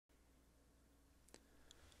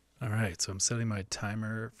All right, so I'm setting my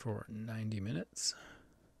timer for 90 minutes.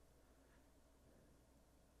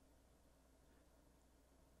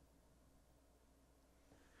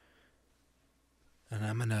 And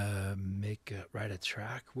I'm gonna write a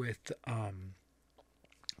track with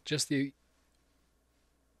just the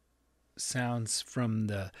sounds from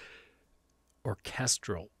the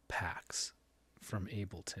orchestral packs from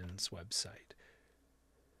Ableton's website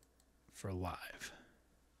for live.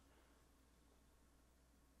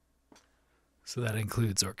 So that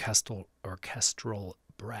includes orchestral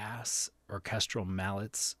brass, orchestral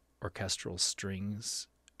mallets, orchestral strings,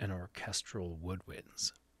 and orchestral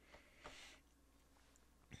woodwinds.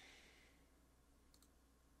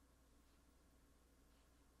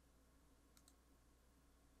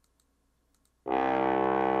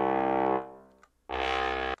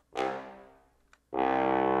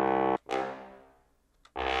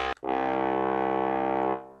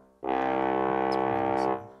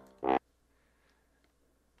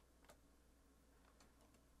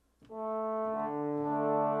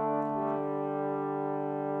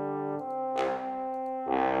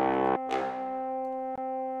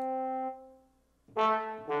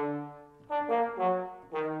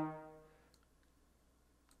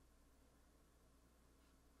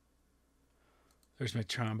 There's my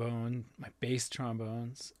trombone, my bass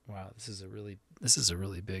trombones. Wow, this is a really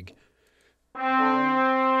big.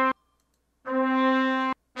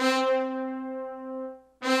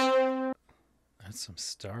 That's some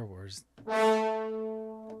Star Wars.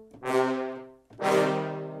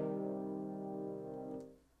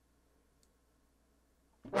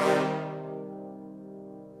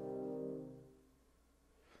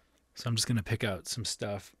 So I'm just gonna pick out some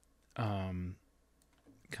stuff, kind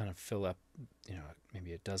of fill up,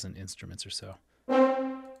 maybe a dozen instruments or so.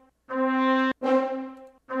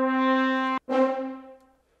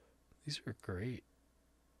 These are great.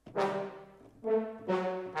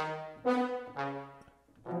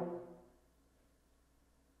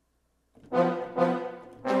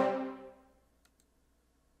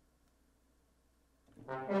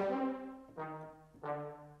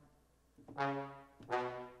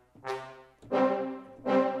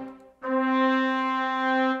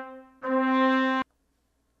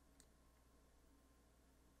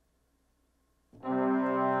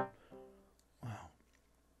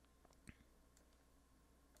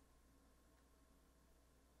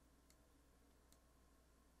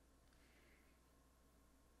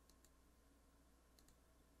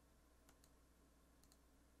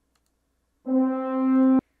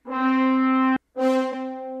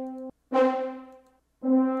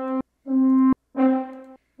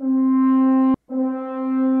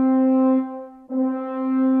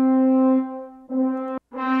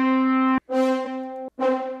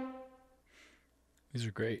 These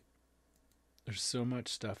are great. There's so much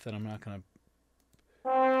stuff that I'm not going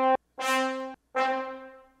to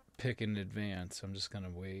pick in advance. I'm just going to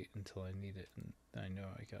wait until I need it, and I know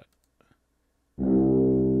I got.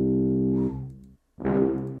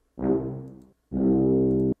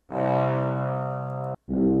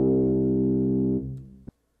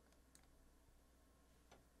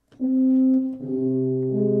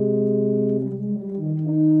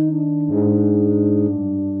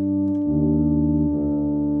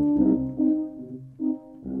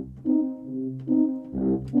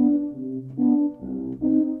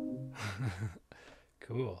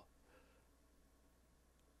 Cool.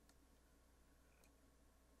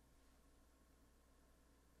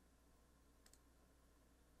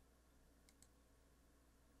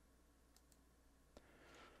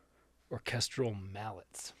 Orchestral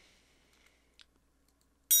mallets.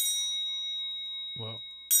 Whoa.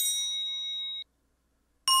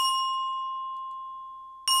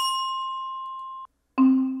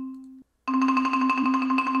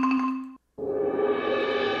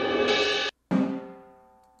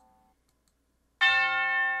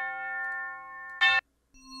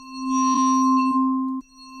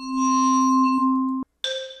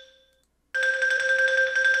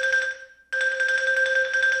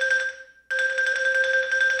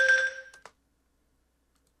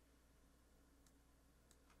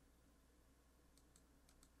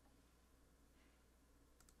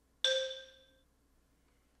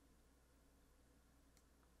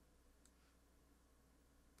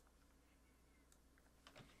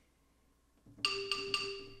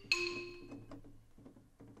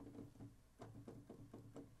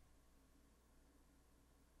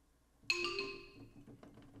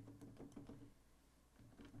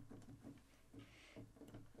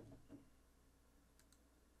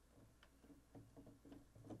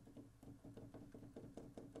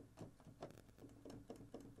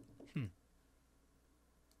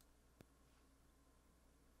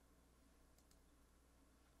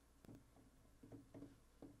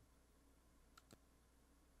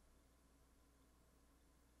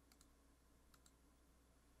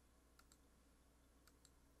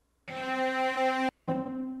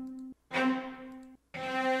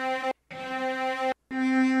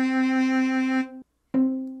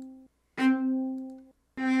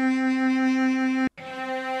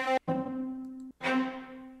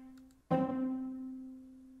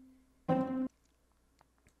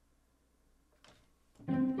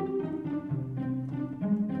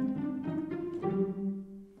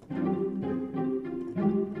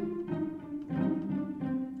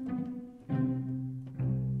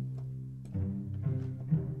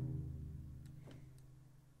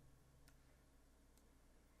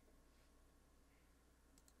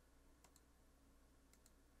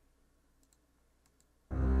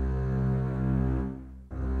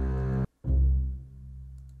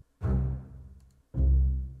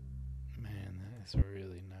 These are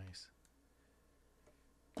really nice.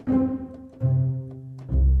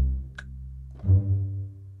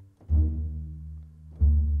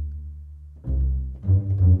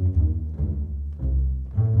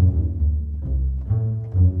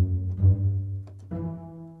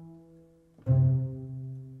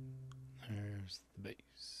 There's the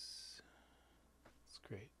bass. It's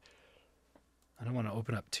great. I don't want to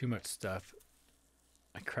open up too much stuff.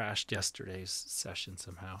 I crashed yesterday's session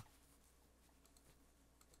somehow.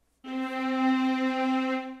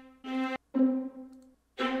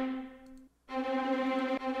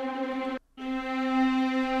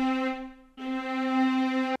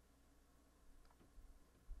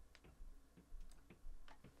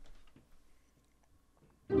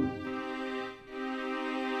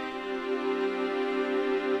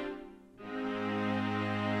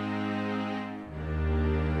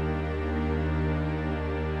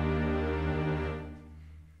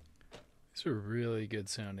 These are really good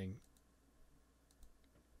sounding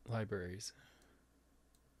libraries.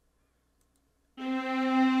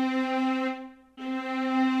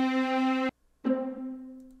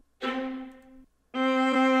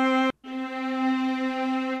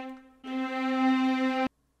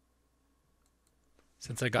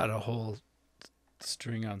 Since I got a whole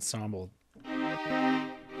string ensemble, I'm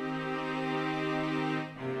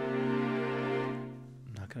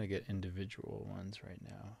not going to get individual ones right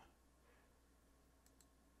now.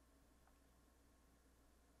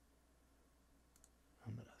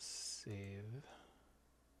 I'm going to save.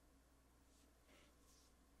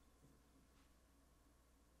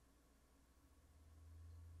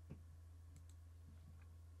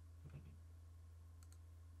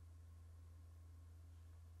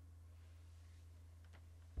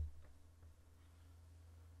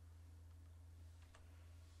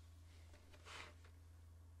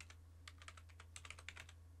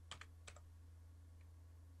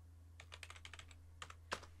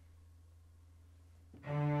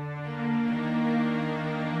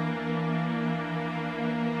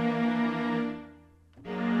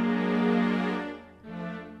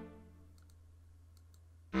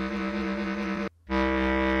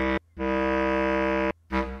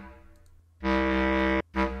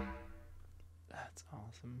 That's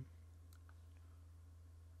awesome.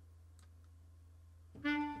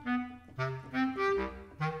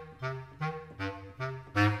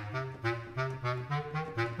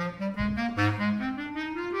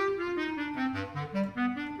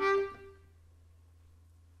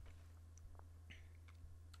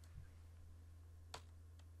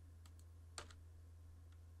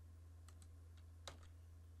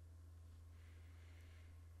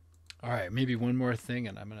 All right, maybe one more thing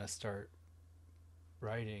and I'm going to start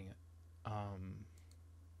writing.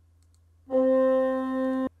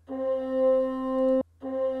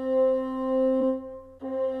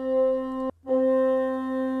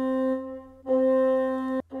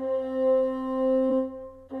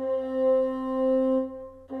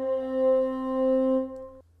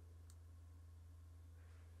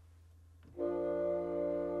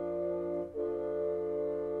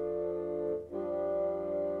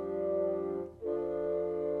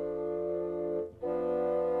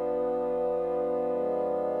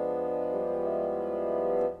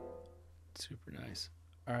 Super nice.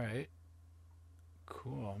 All right,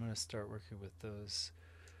 cool. I'm going to start working with those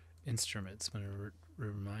instruments. I'm going to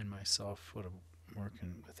remind myself what I'm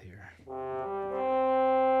working with here.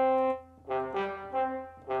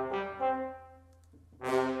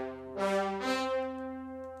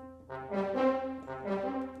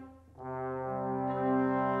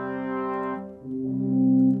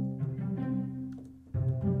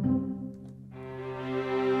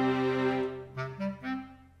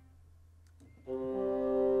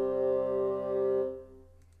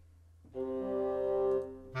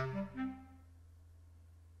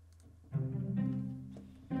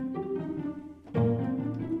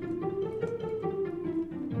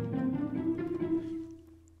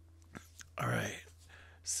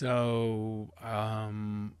 So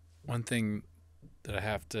one thing that I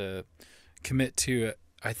have to commit to,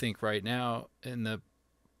 I think right now in the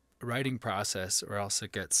writing process, or else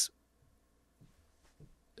it gets,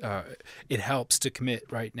 it helps to commit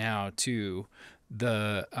right now to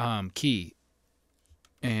the key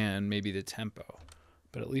and maybe the tempo,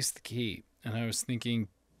 but at least the key. And I was thinking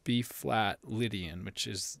B flat Lydian, which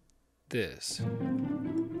is this.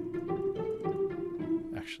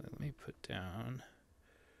 Actually, let me put down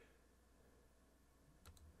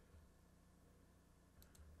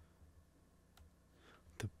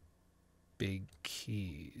big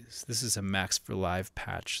keys. This is a Max for Live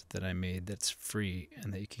patch that I made that's free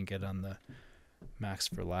and that you can get on the Max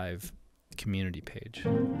for Live community page.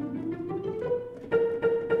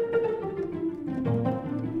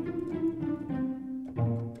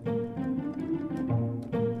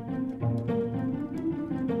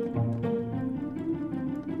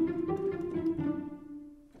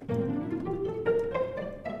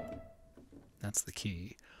 That's the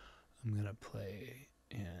key. I'm gonna play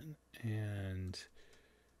and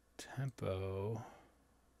tempo.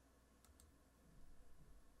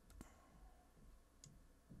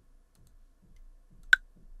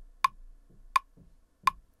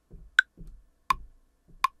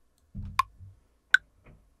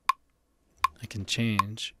 I can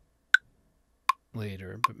change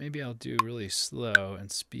later, but maybe I'll do really slow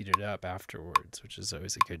and speed it up afterwards, which is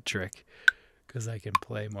always a good trick because I can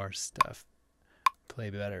play more stuff, play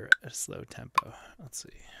better at a slow tempo. Let's see.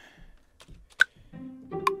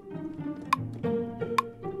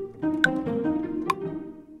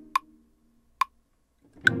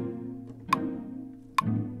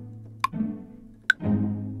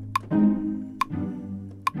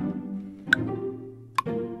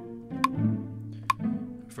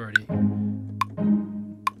 I've already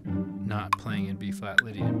not playing in B flat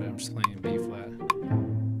Lydian, but I'm just playing in B flat.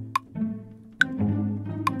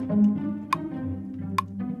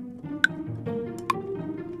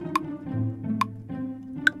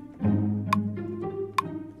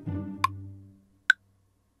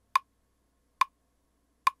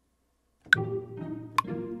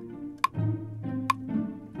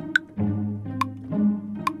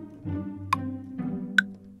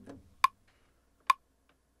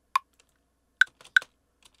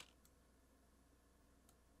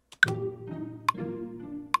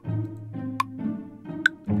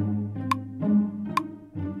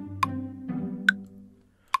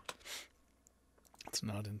 It's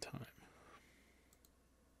not in time.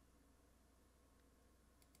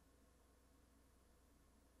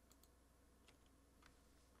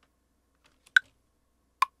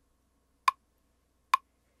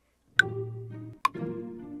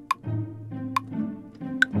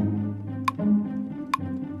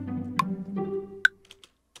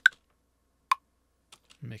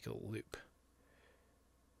 Make a loop.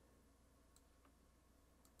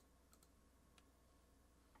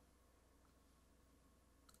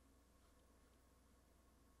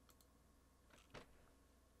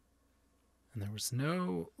 And there was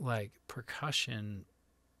no like percussion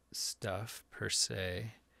stuff per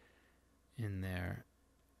se in there.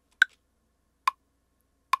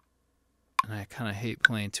 And I kind of hate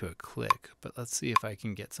playing to a click, but let's see if I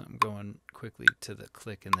can get something going quickly to the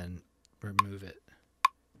click and then remove it.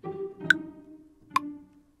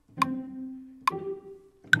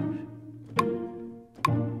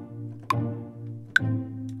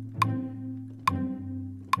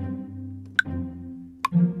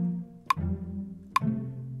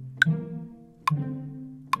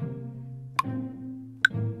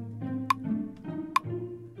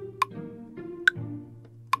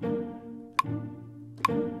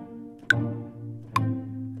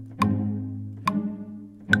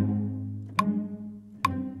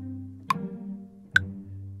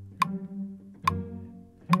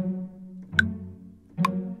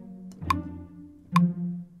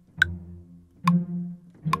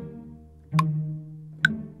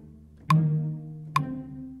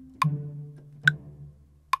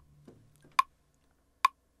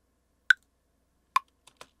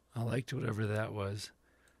 I liked whatever that was.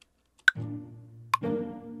 All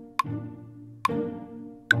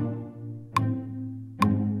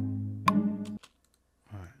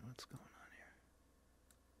right, what's going on here?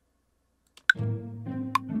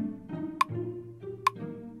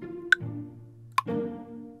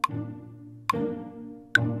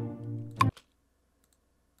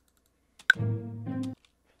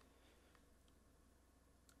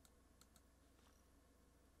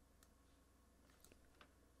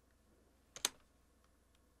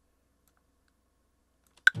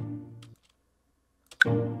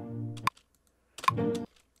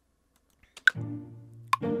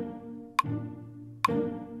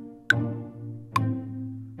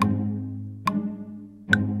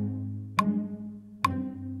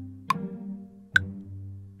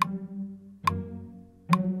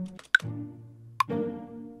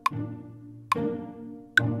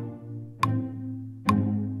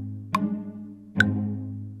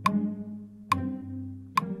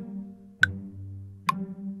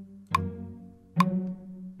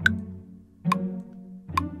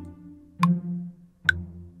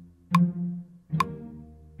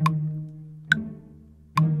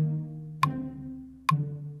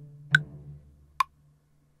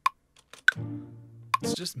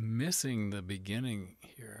 It's just missing the beginning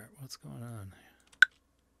here. What's going on?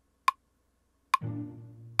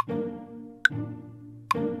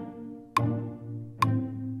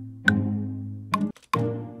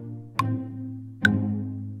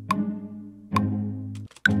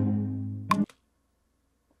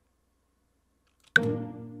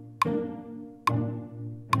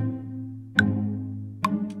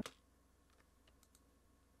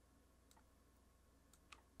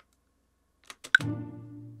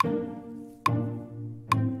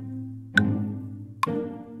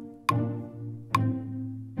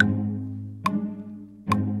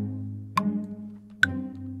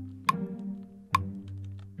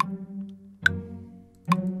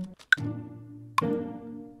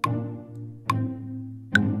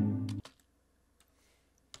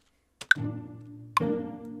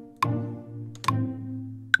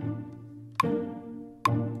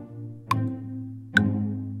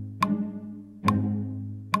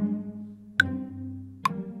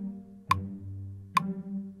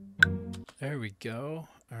 There we go.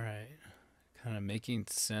 All right. Kind of making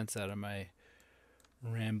sense out of my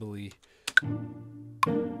rambly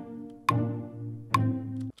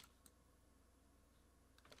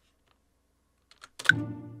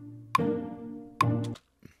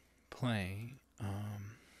playing.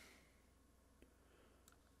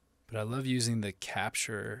 But I love using the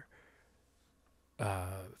capture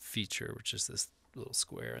feature, which is this little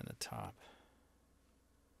square in the top.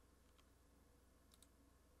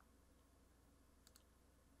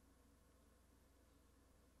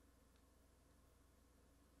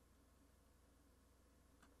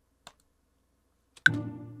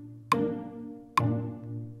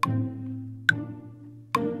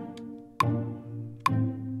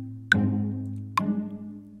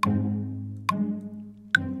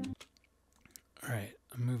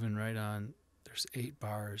 There's 8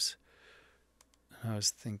 bars. I was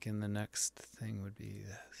thinking the next thing would be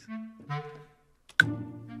this.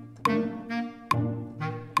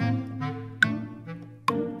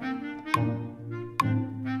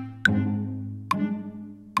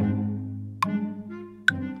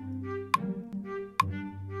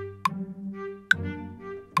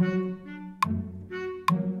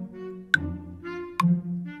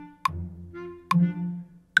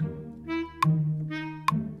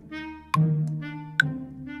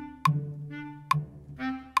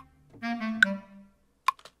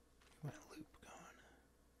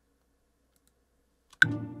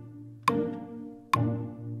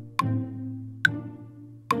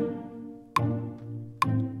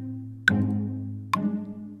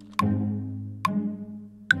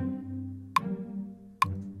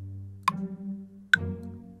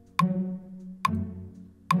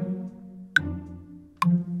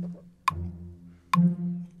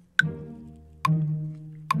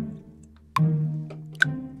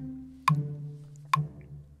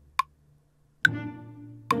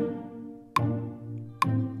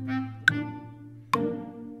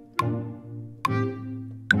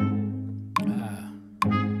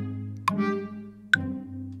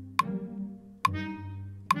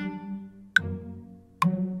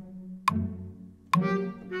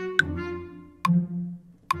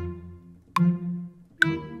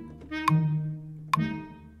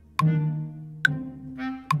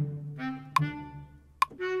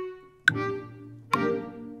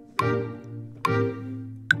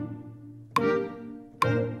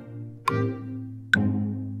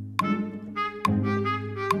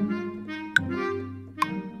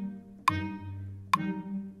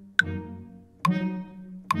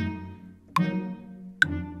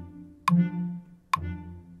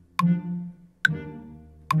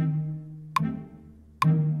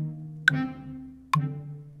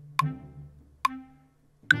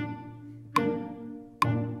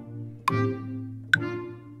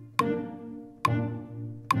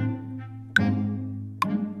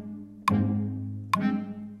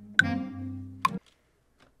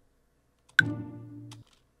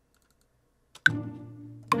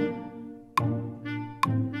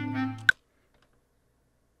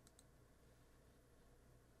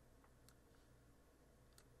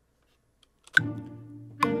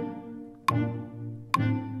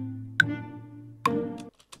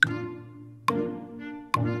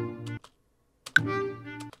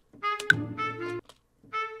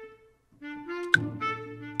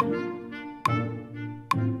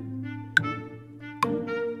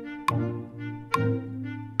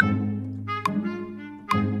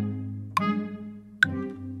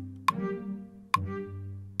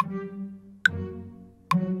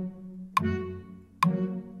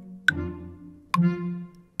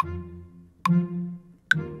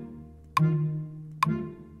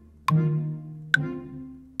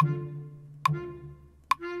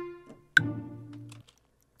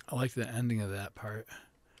 like the ending of that part.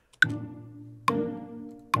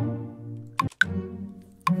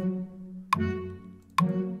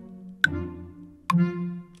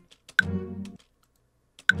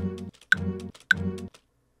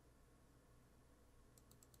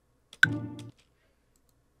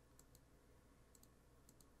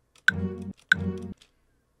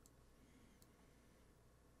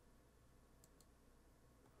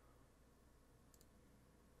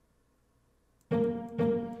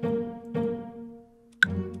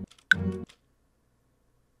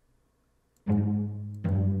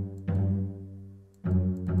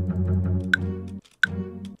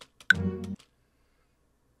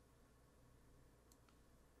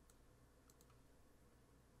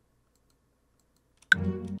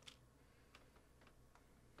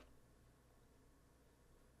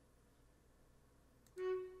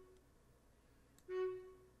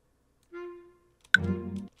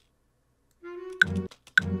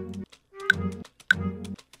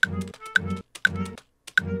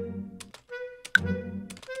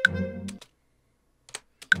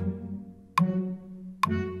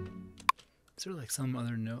 Is there like some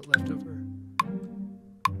other note left over?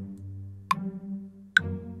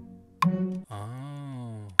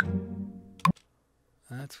 Oh,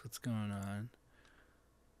 that's what's going on.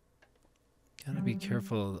 Gotta be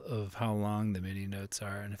careful of how long the MIDI notes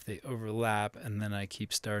are and if they overlap, and then I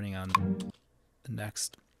keep starting on the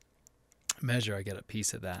next measure, I get a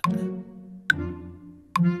piece of that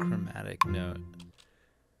chromatic note.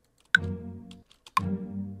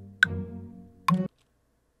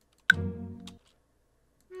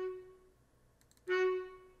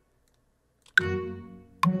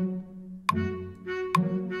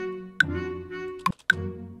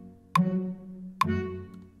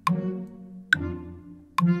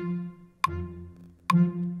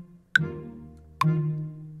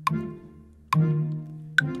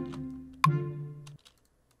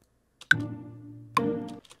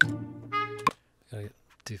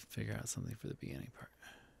 To figure out something for the beginning part.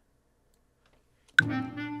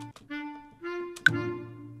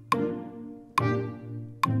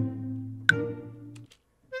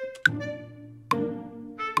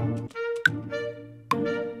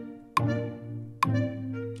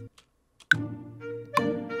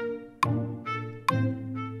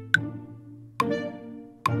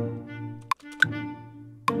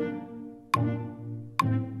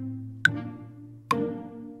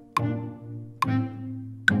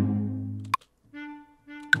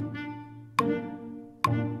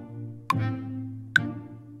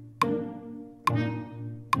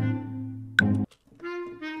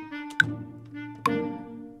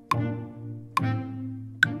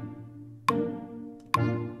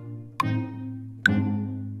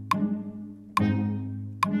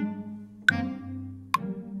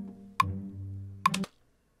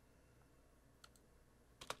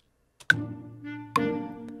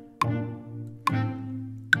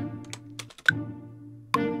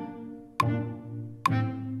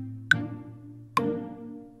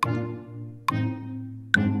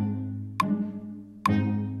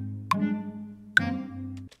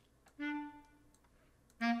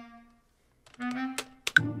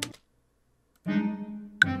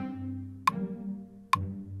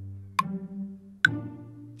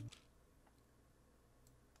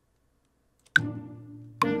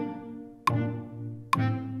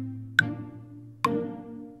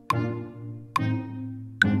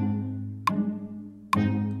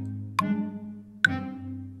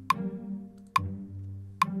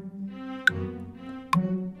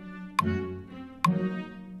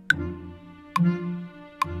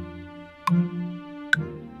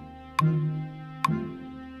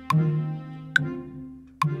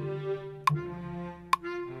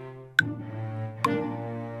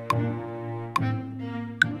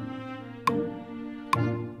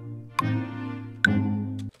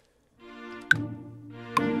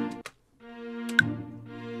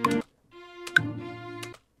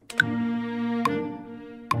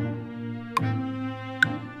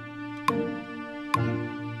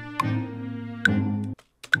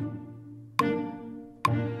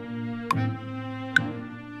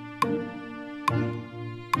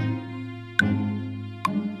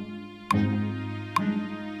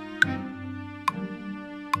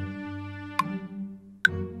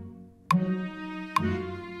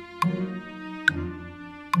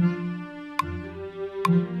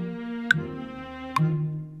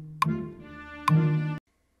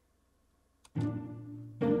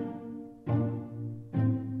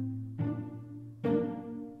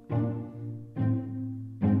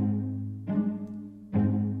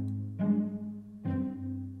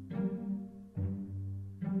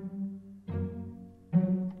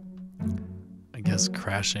 guess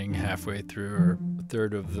crashing halfway through or a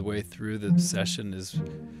third of the way through the session is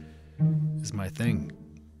my thing.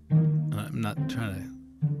 And I'm not trying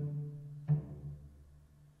to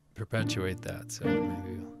perpetuate that, so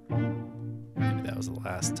maybe that was the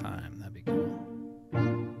last time. That'd be cool.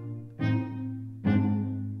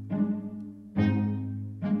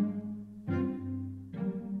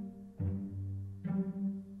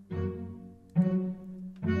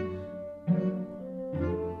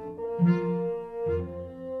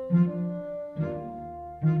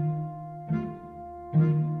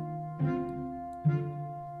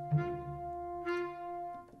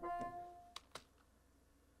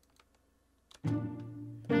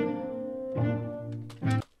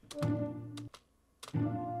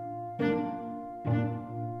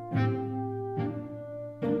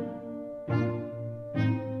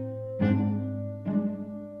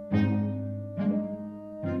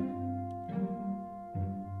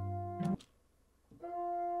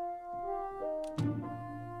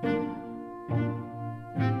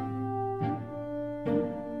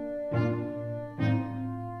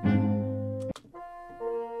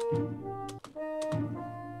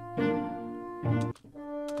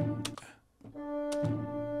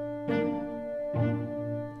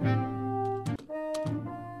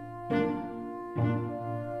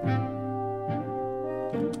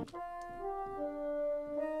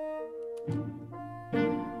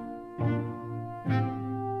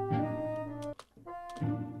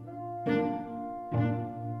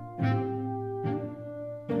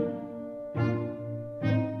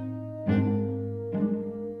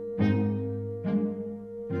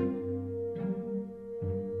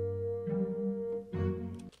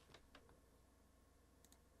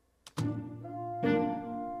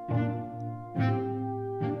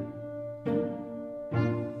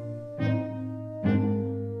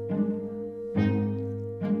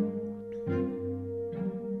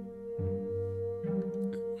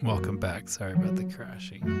 Welcome back. Sorry about the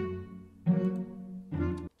crashing.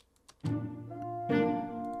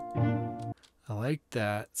 I like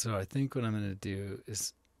that. So I think what I'm going to do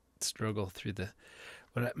is struggle through the...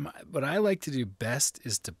 What I like to do best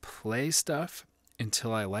is to play stuff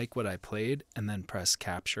until I like what I played and then press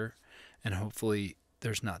capture. And hopefully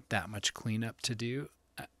there's not that much cleanup to do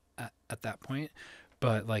at that point.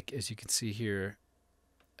 But like, as you can see here,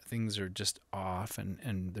 things are just off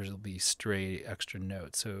and there'll be stray extra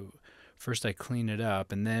notes. So first I clean it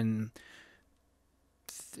up, and then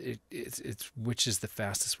it's which is the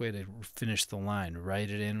fastest way to finish the line. Write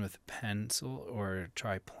it in with a pencil or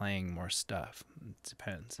try playing more stuff. It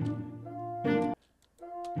depends.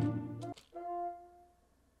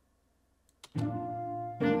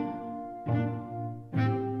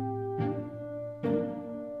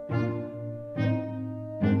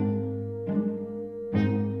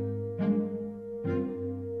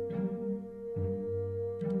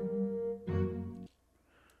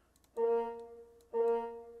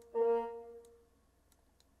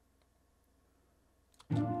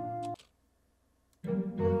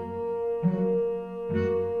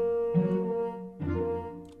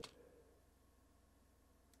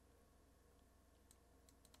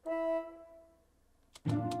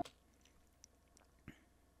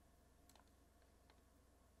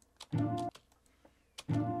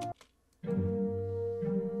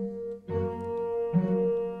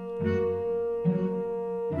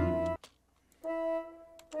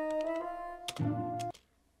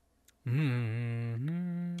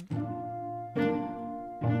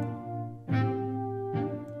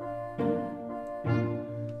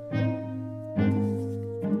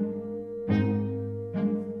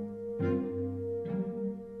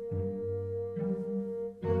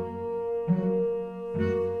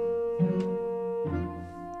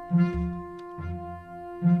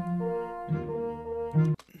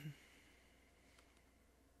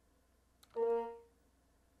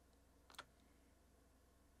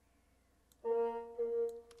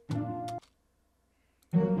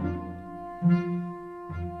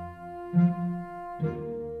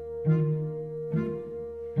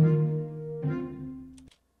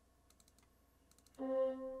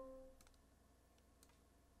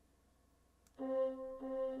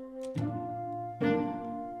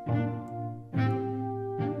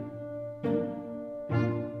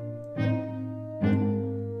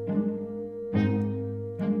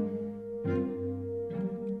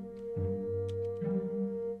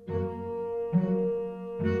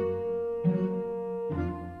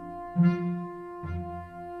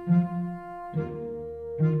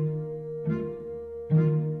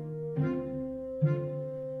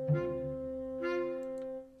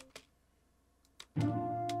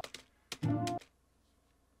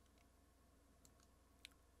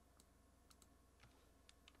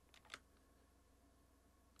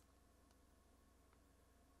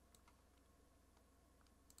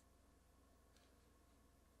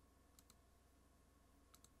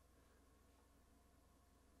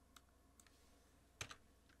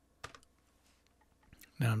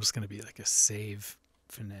 Now I'm just going to be like a save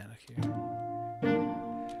fanatic here.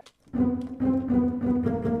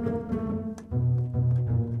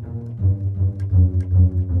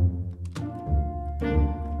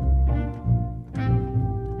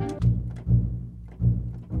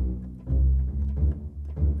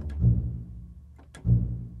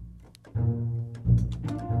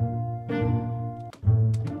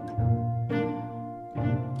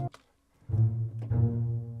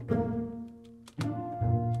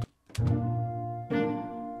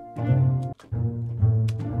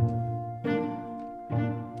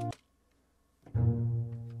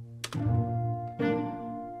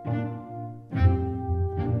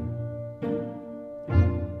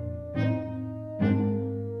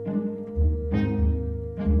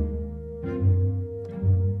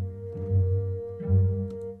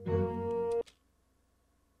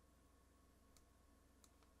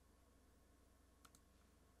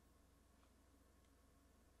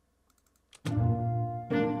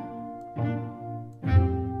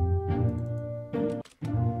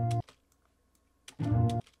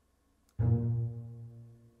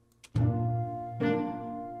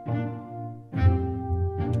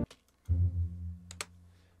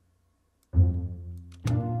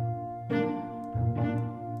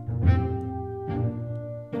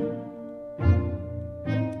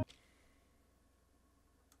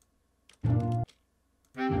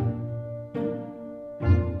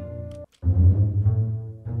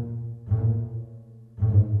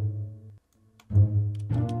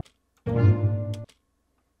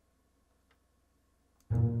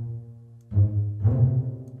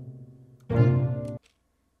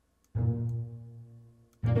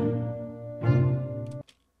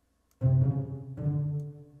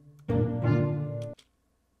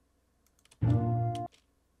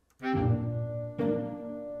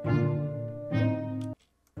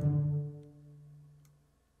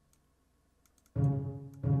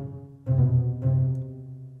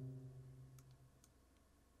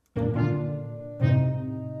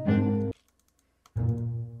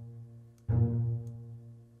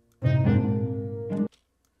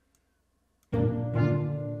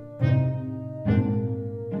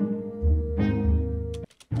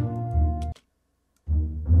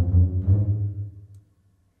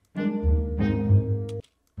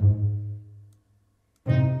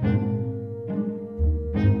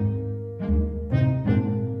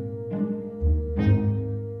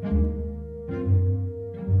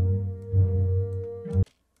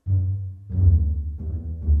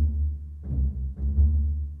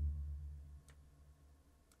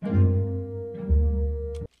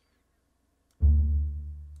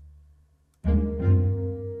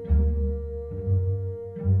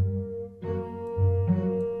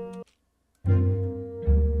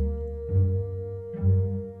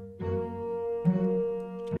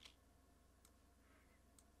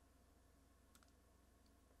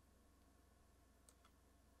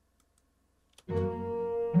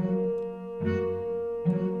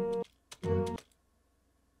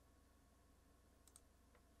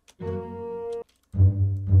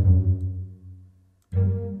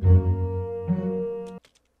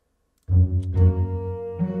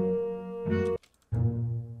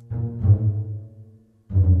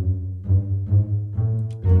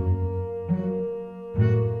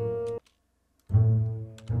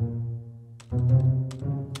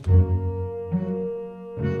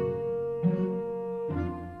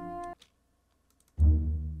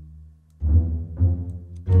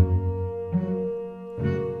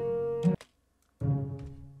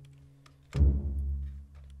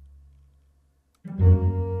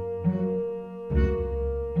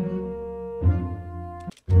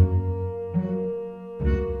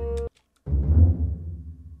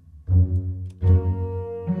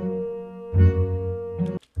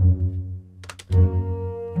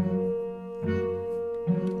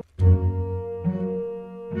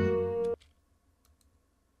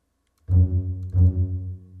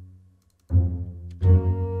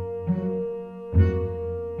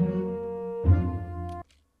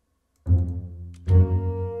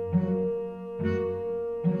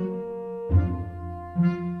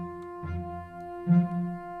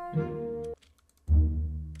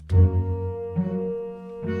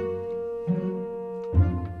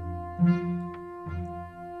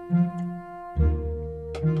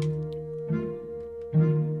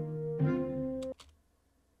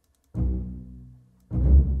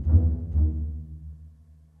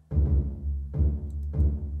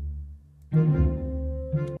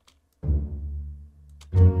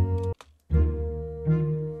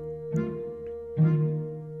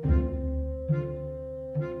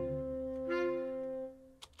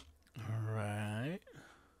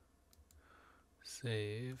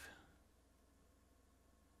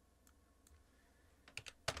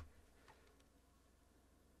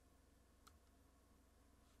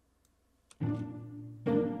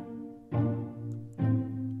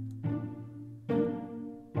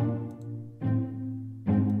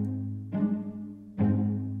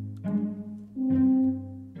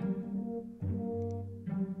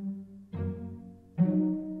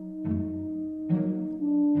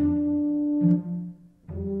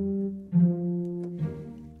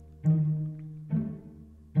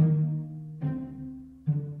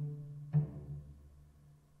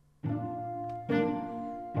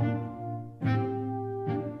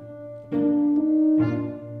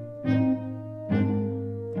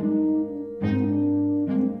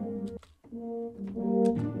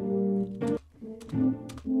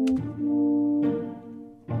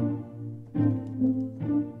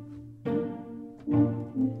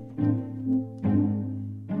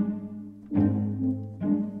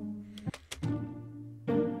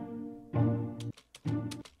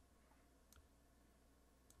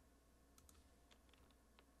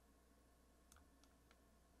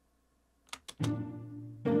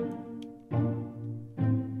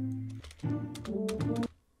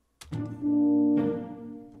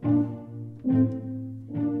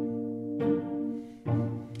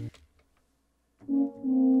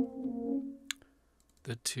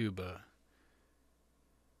 The tuba.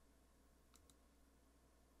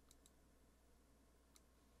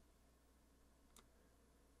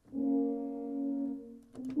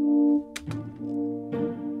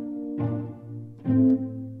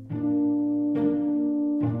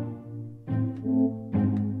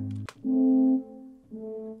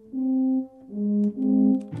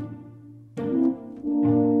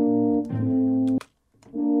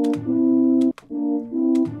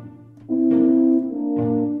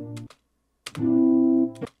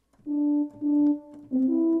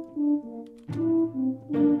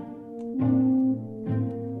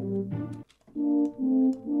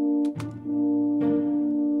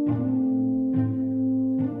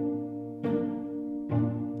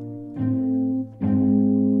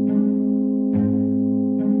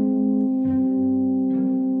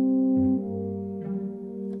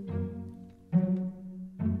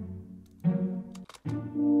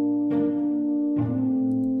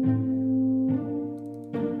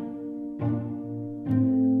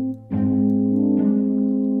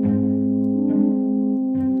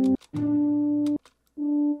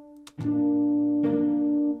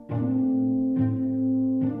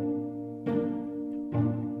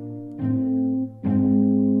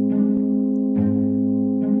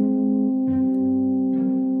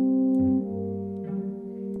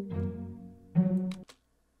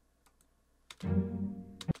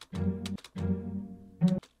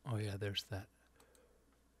 Oh yeah, there's that.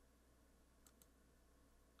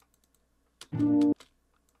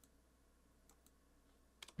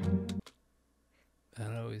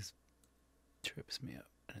 That always trips me up,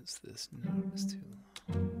 and it's this note is too long.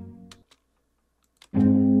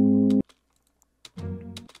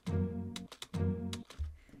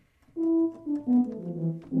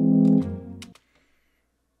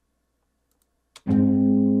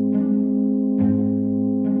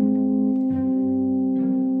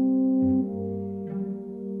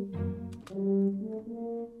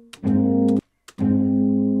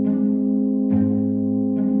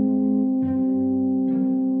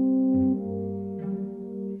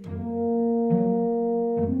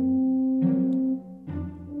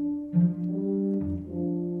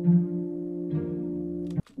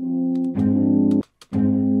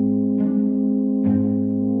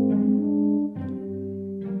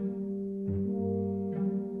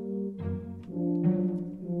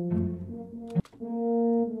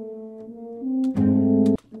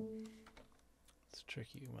 It's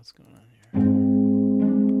tricky. What's going on here?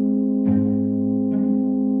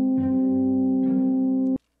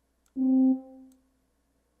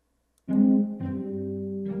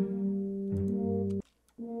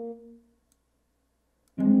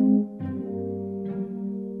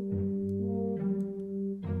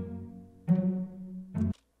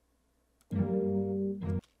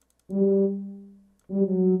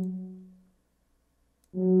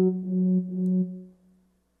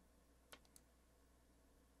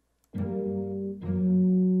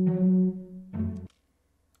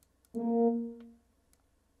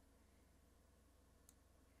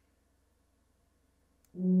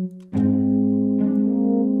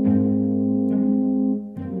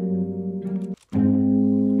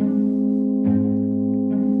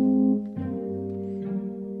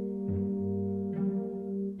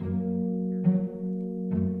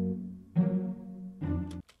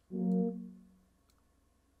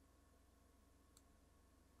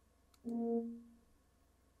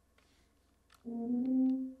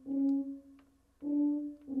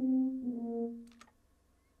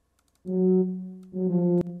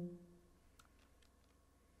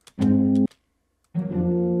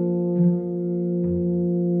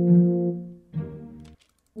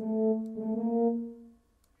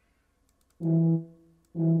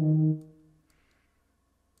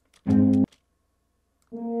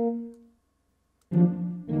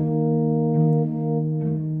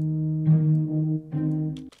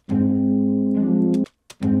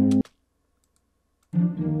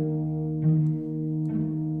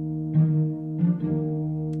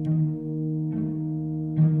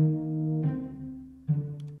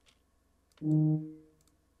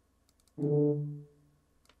 I'm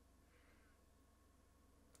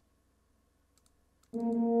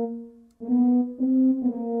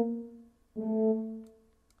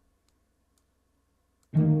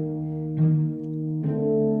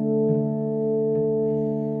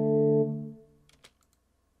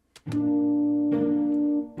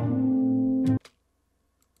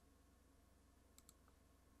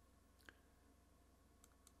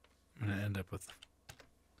gonna end up with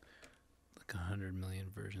like 100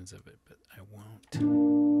 million versions of it, but I won't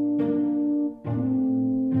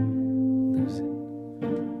lose it.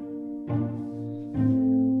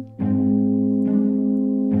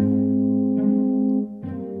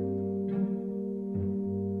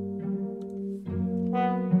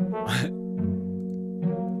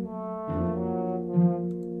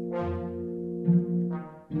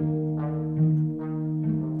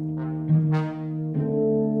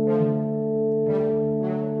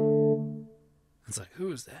 It's like,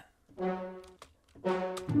 who is that?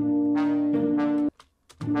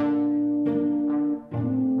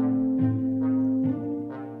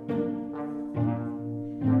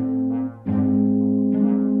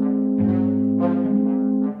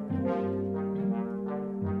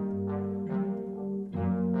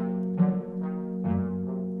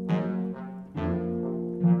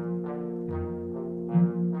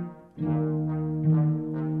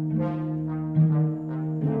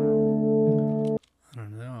 I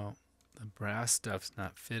don't know. The brass stuff's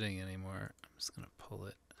not fitting anymore. I'm just gonna pull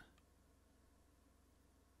it.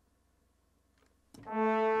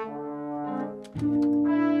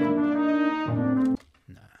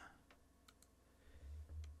 Nah.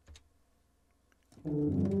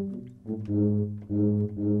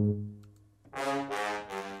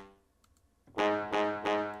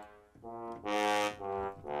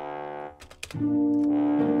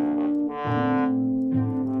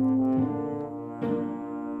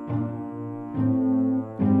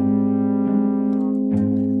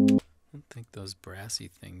 I don't think those brassy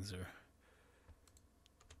things are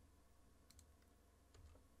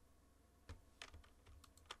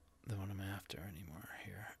the one I'm after anymore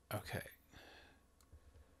here. Okay.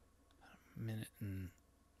 A minute and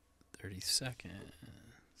 30 seconds.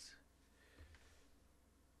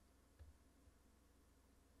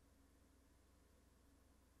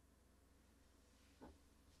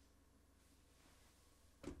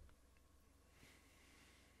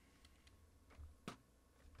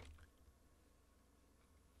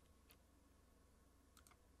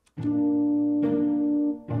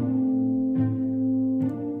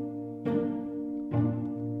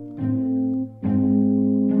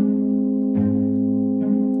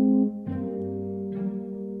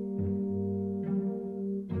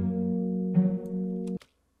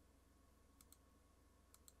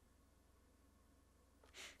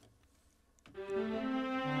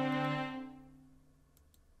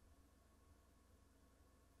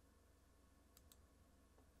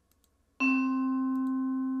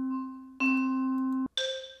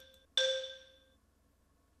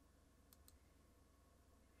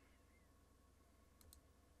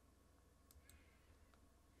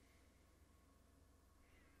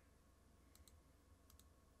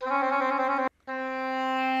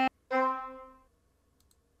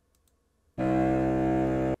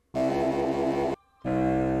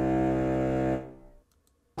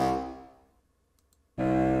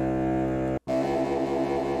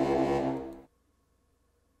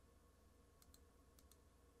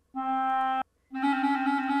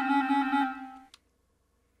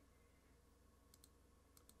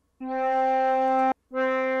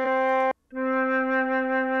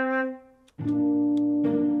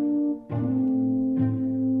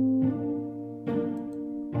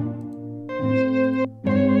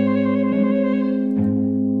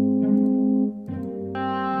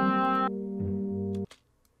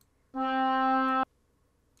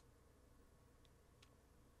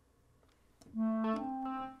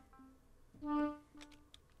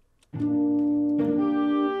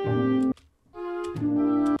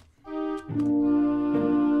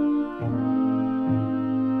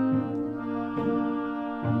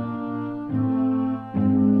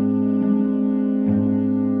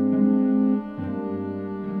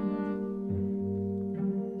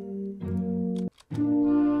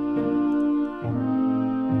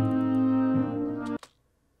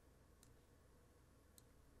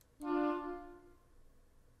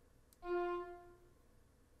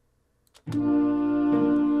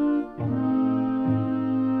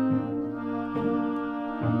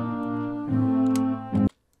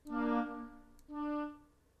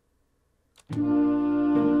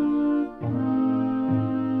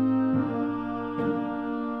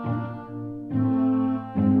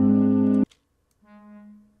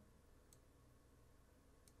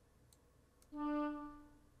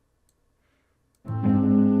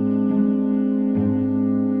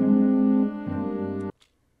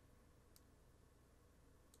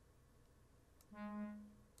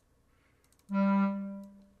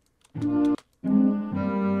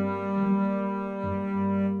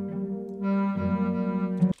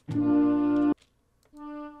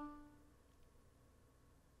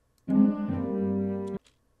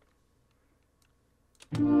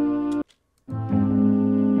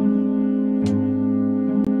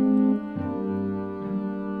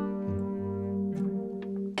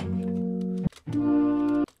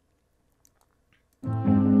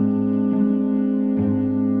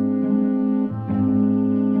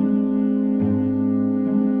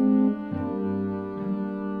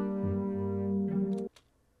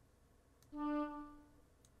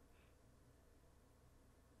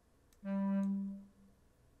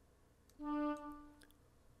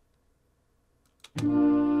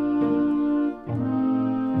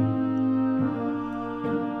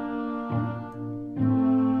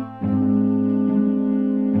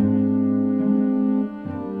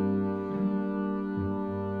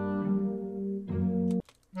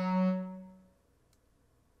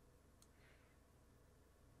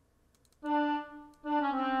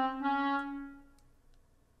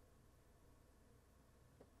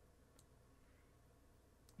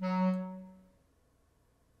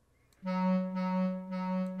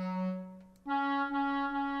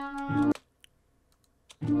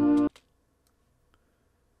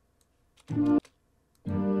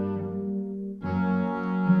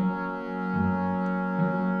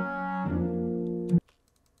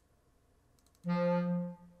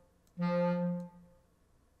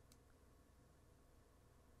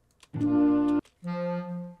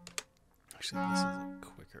 Actually, this is a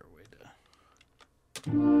quicker way to.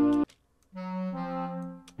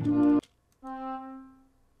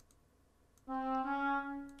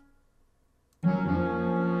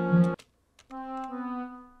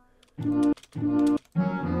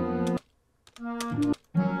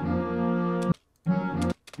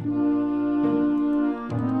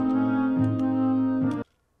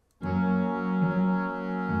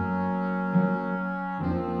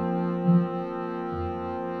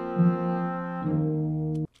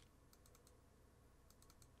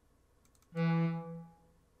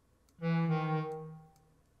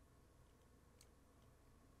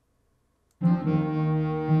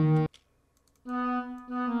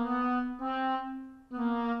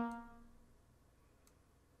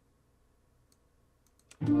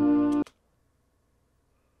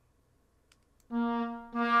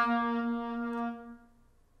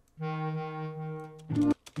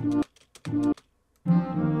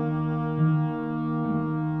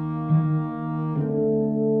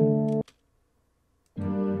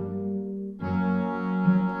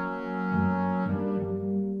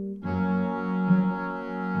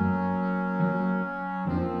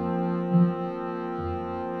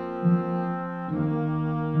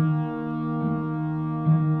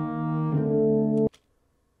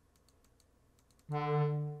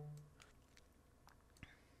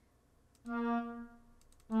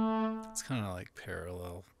 It's kind of like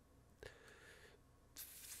parallel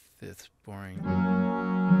fifth boring.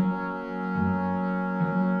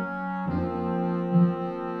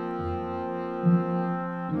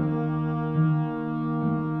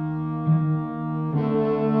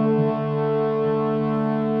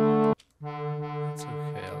 That's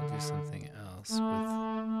okay, I'll do something else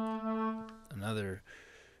with another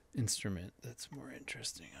instrument that's more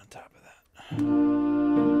interesting on top of that.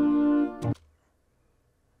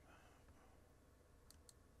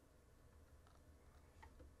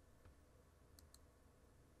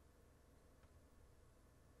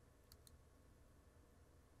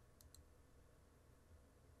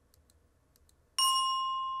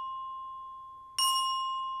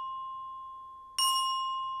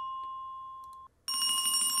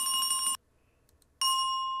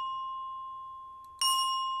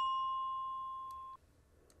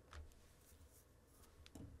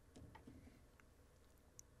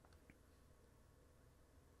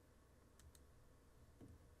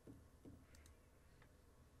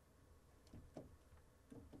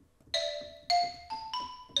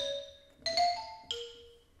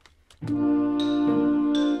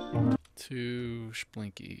 Too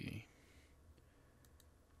splinky.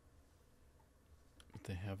 But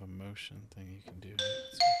they have a motion thing you can do.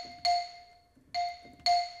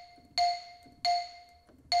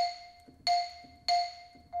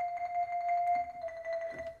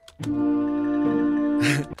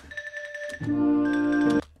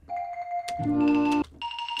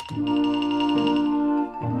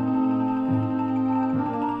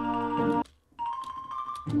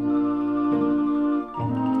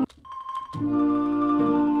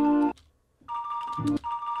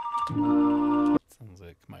 Sounds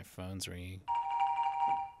like my phone's ringing.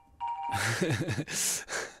 I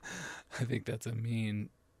think that's a mean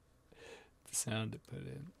sound to put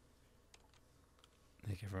in.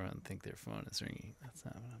 Make everyone think their phone is ringing. That's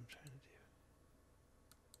not what I'm trying to do.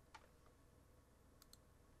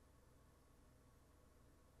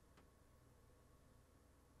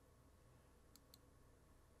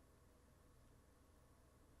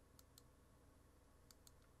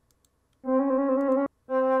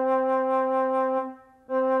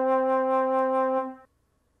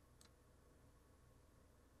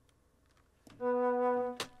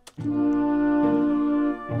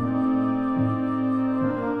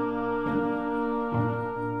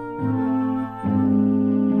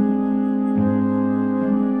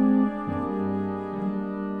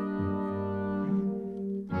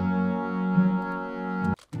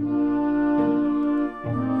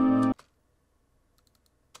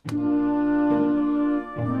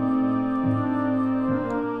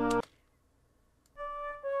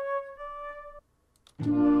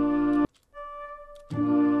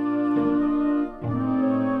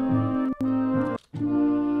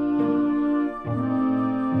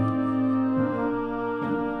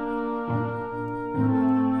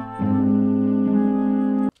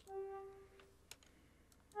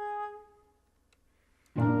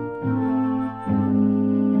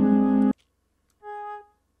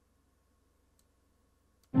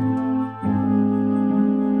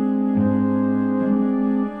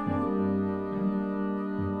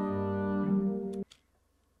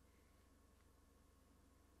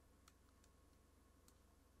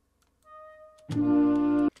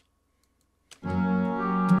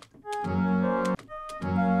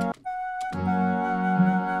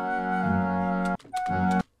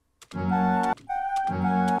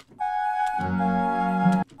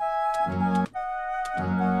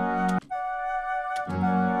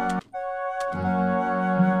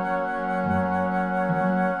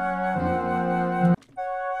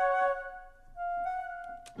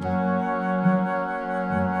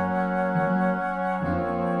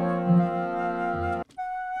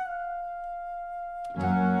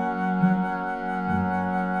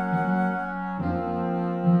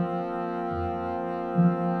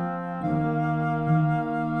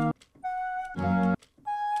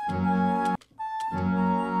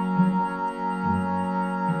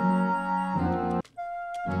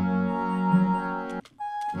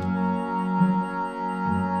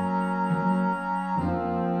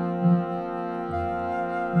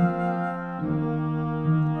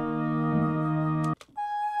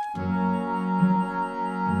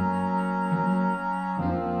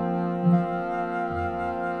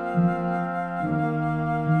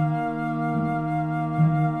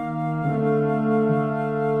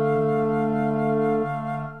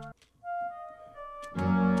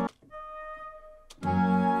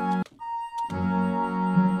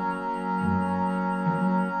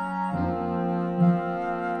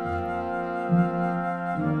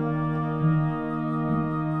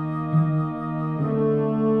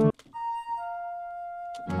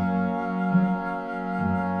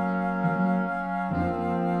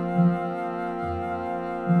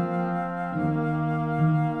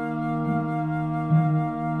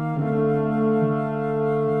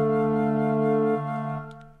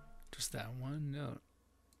 Just that one note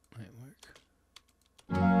might work.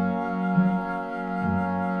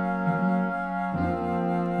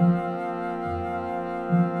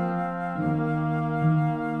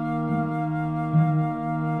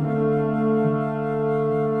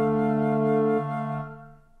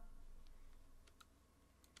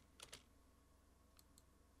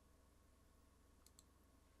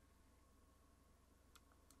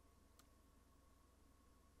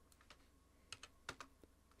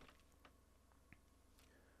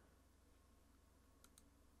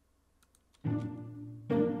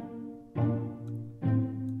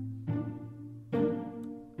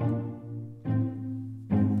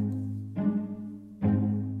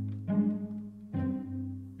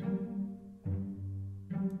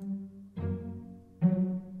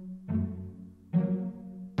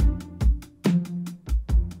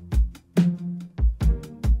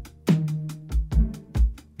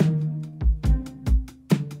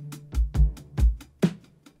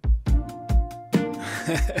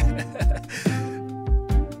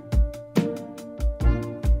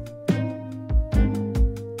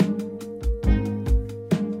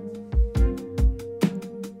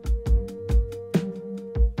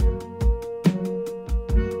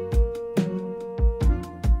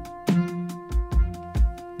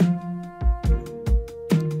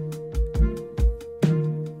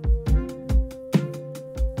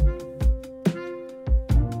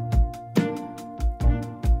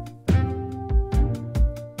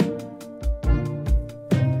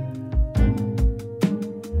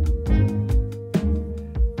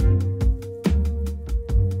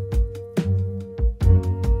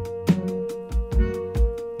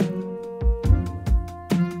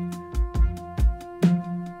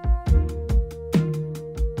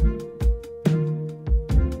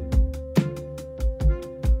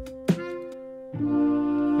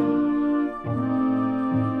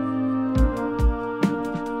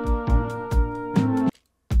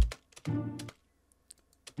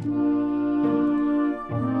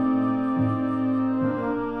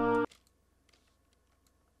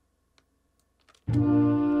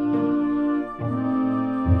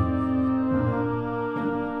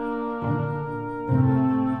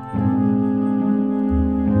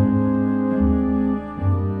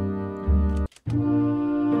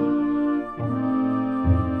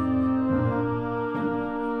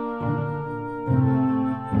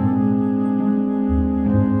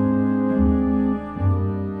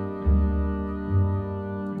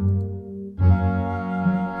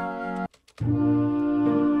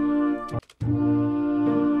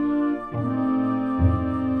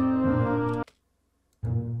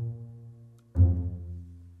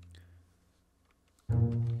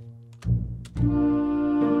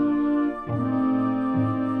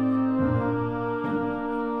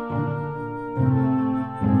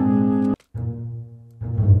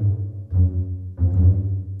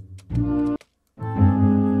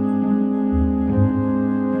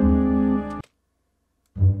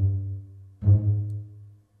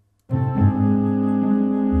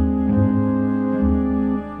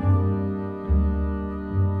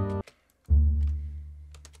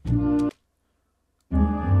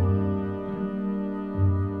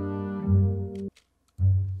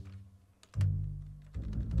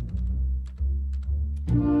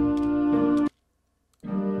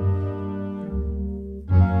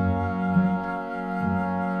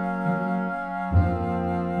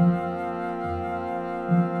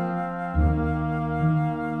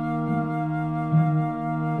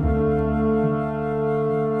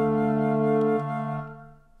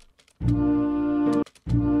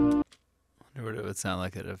 would sound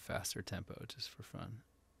like at a faster tempo, just for fun.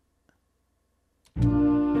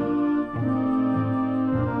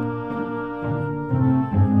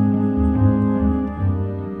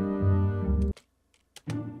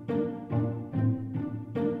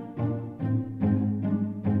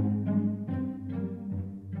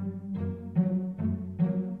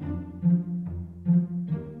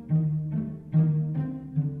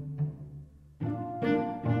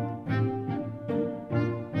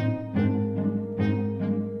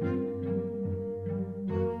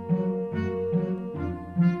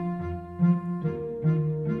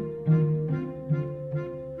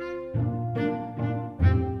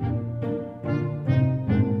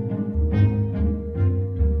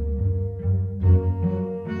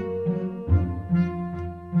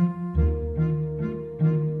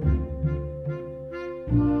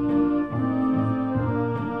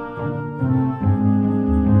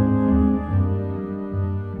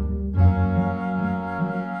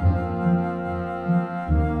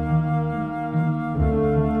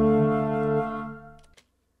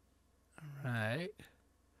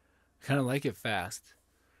 Kind of like it fast.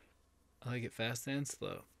 I like it fast and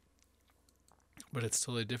slow. But it's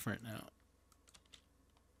totally different now.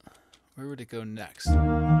 Where would it go next?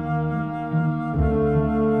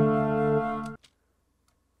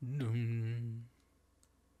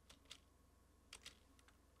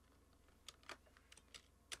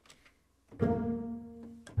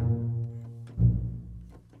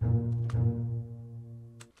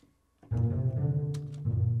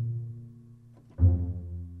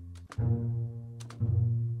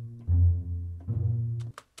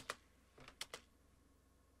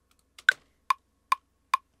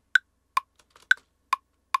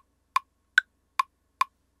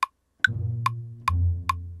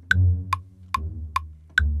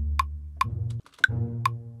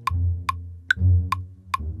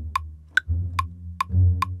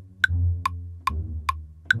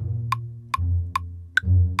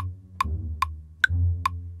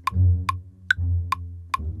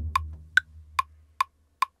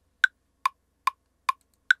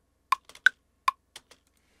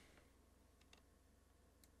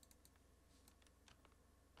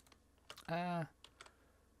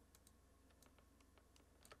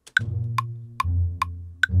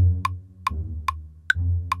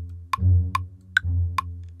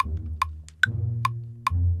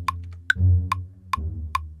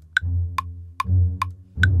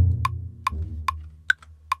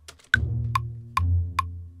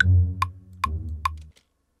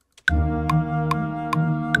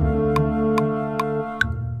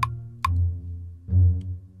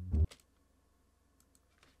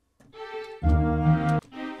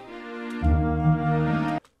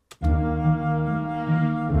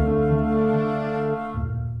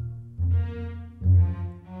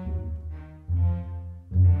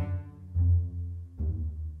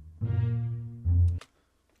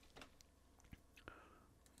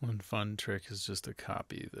 One fun trick is just to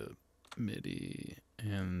copy the MIDI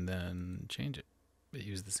and then change it, but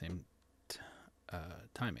use the same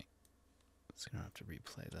timing. So you don't have to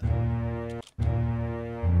replay that.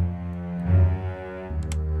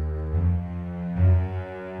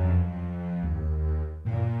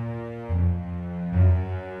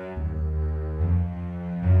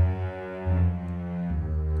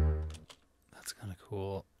 That's kind of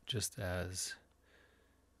cool, just as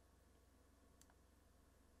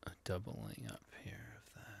a doubling up here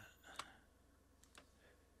of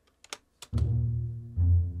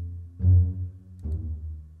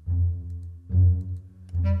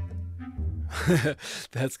that.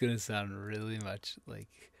 That's gonna sound really much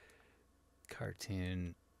like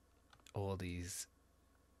cartoon oldies.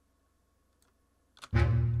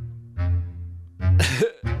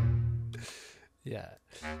 Yeah.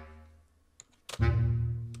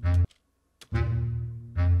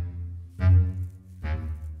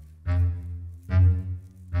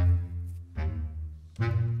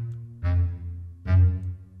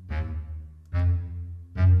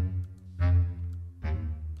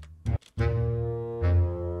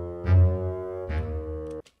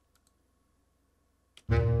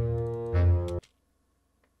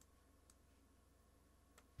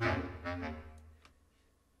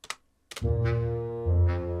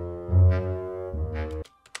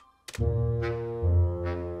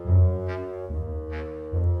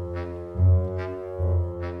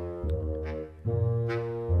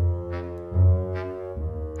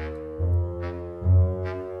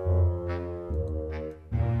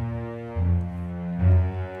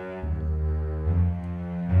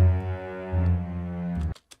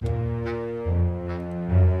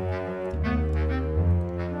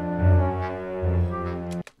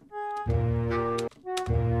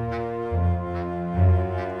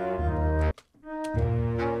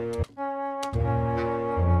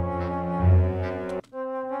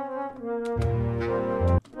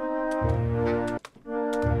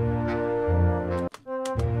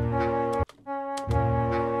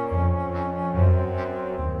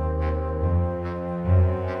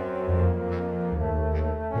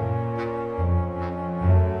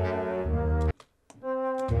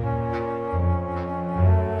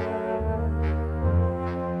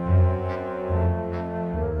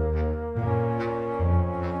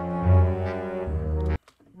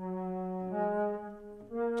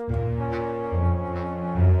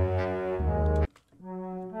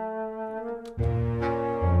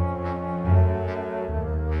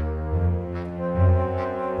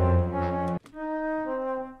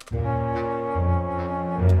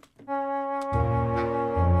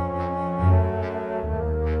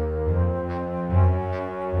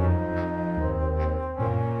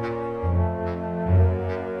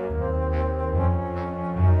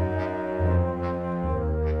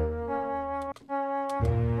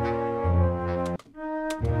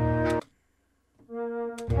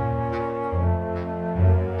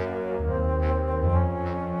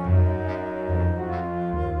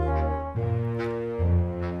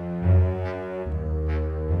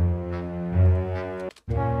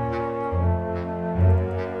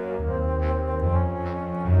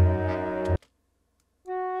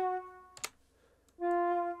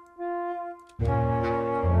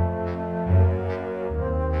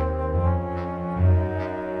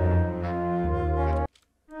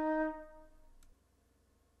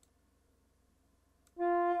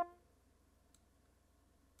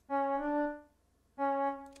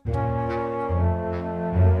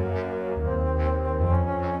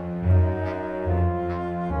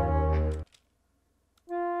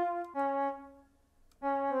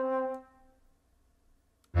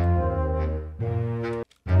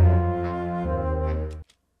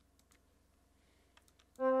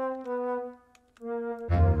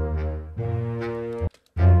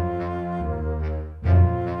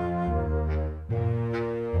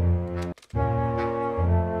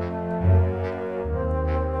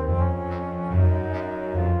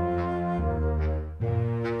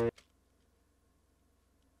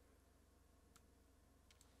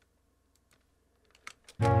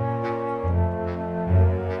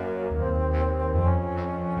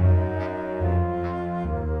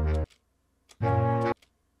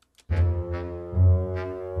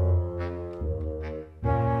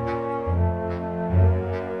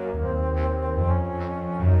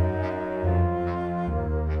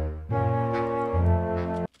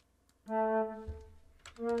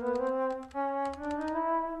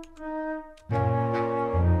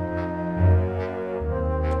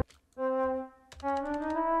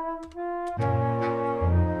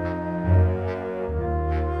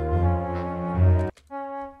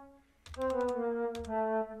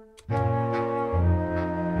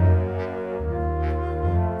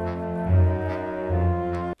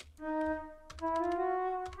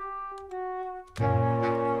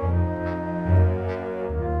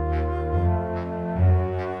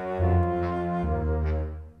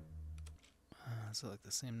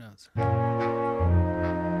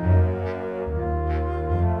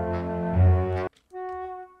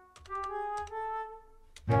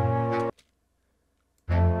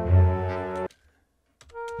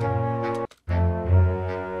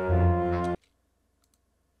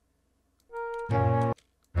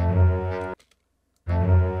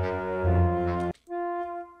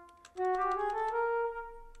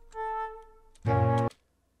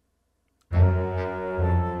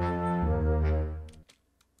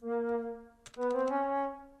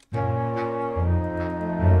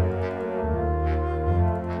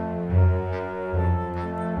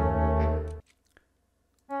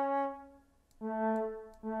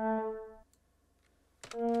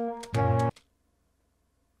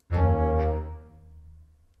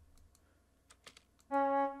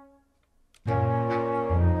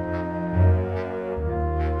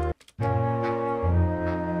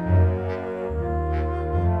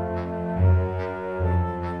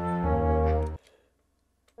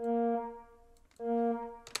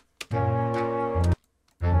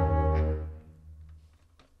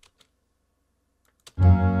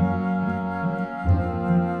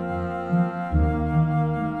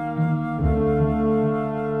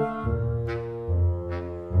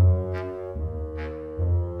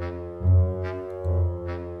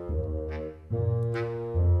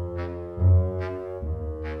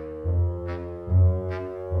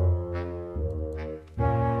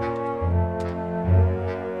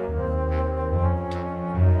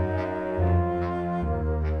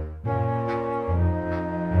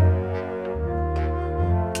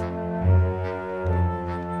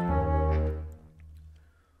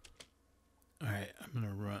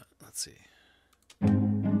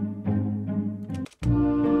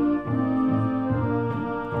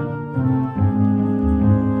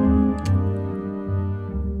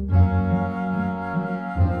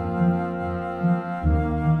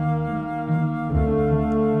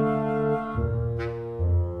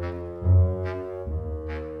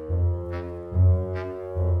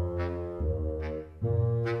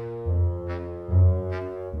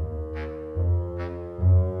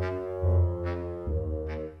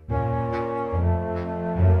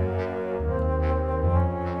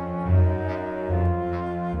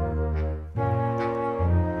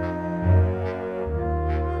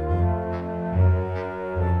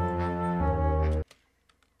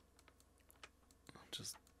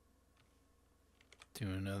 do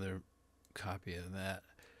another copy of that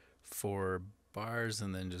 4 bars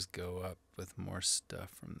and then just go up with more stuff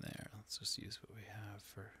from there. Let's just use what we have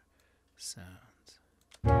for sounds.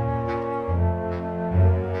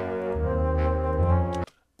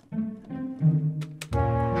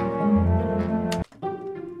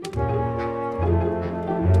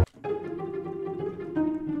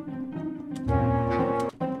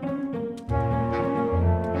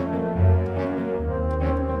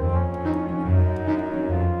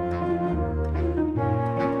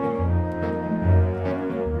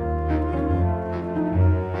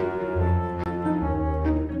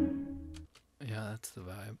 That's the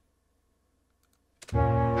vibe.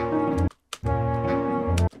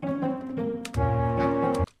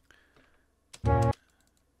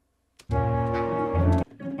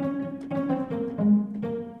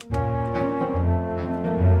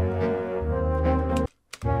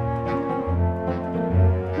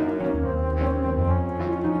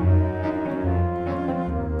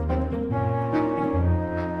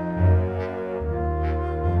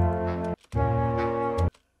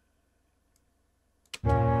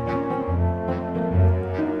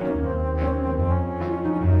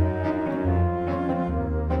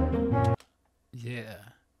 Yeah.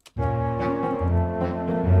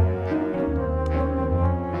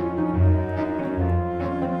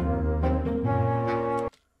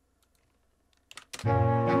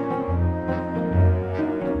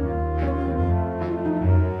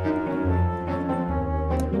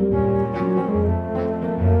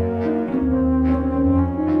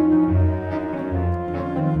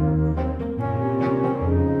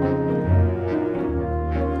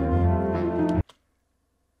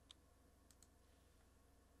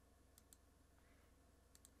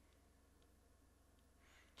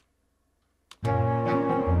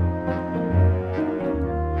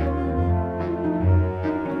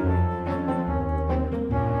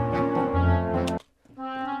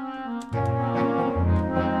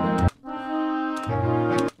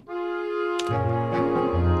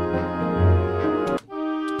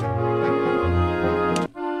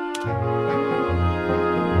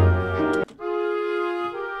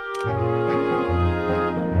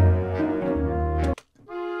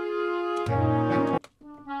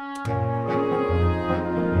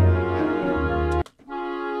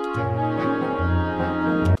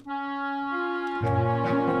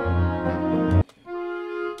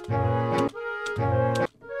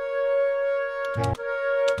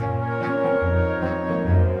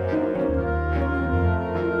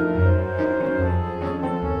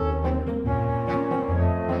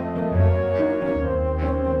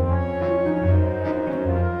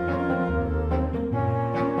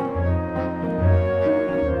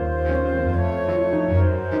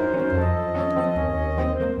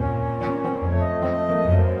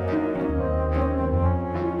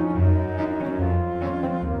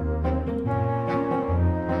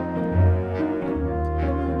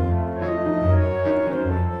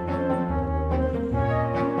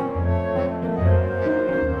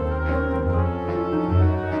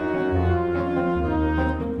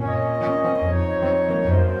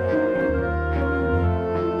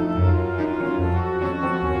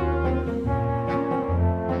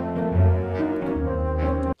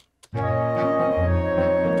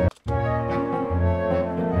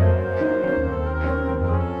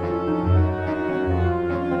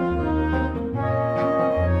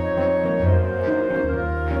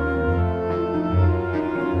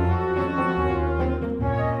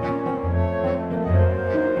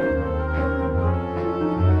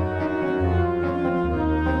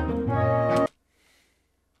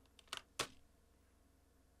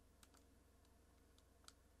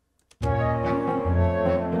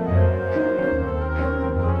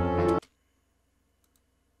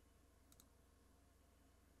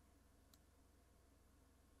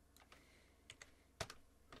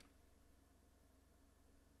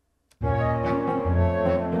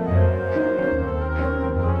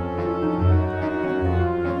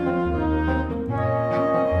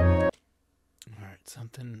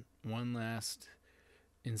 One last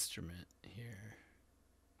instrument here.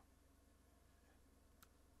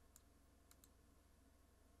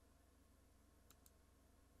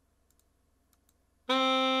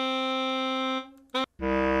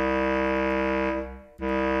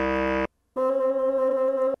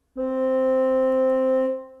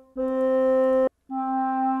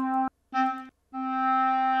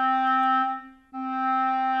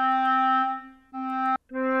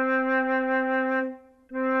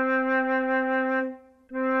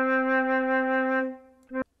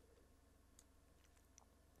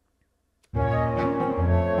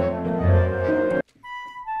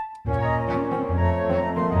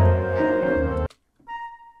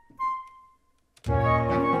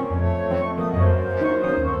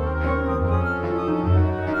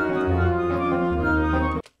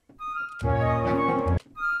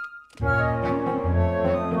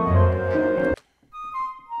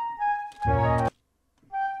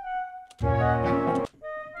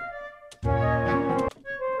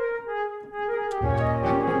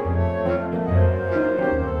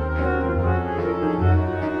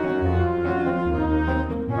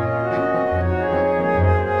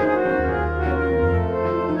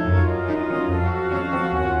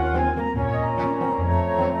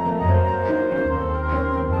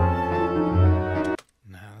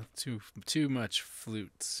 too much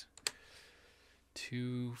flutes.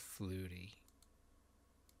 Too fluty.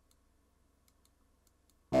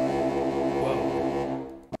 Whoa.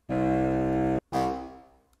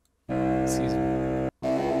 Excuse me.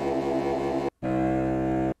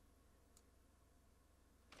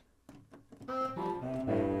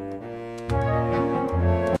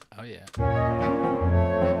 Oh yeah.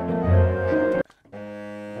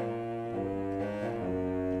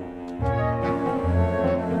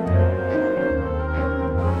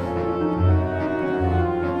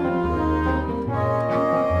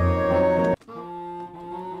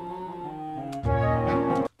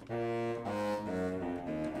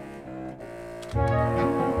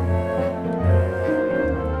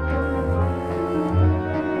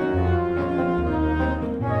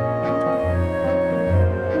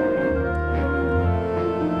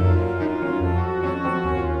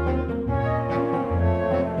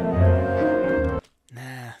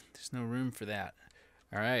 For that.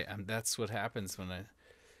 All right, that's what happens when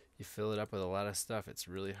you fill it up with a lot of stuff. It's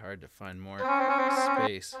really hard to find more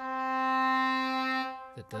space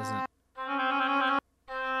that doesn't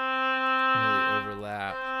really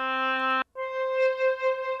overlap.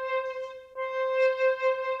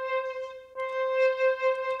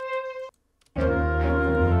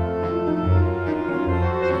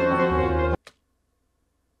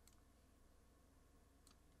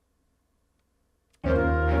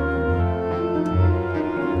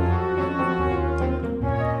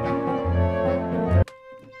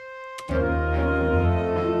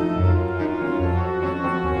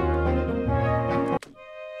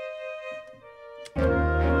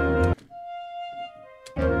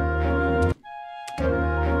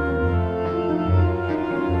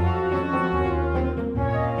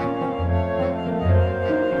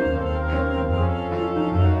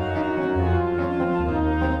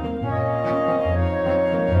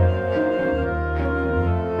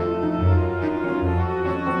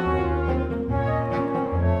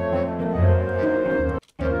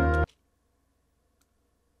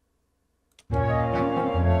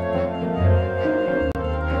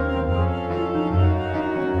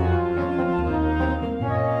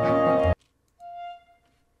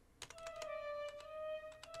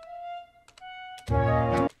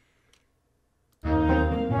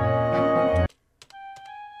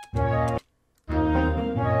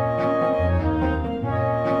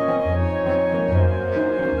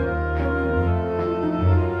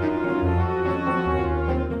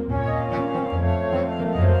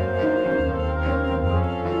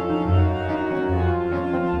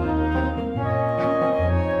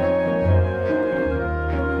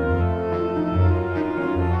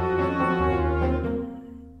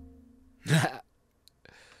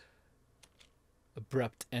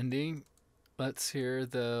 Abrupt ending. Let's hear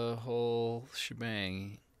the whole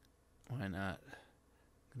shebang. Why not?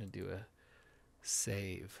 I'm gonna do a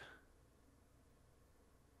save.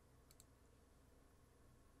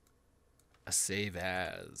 A save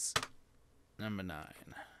as number 9.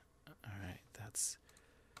 All right, that's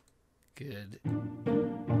good.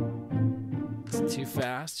 It's too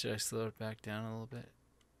fast. Should I slow it back down a little bit?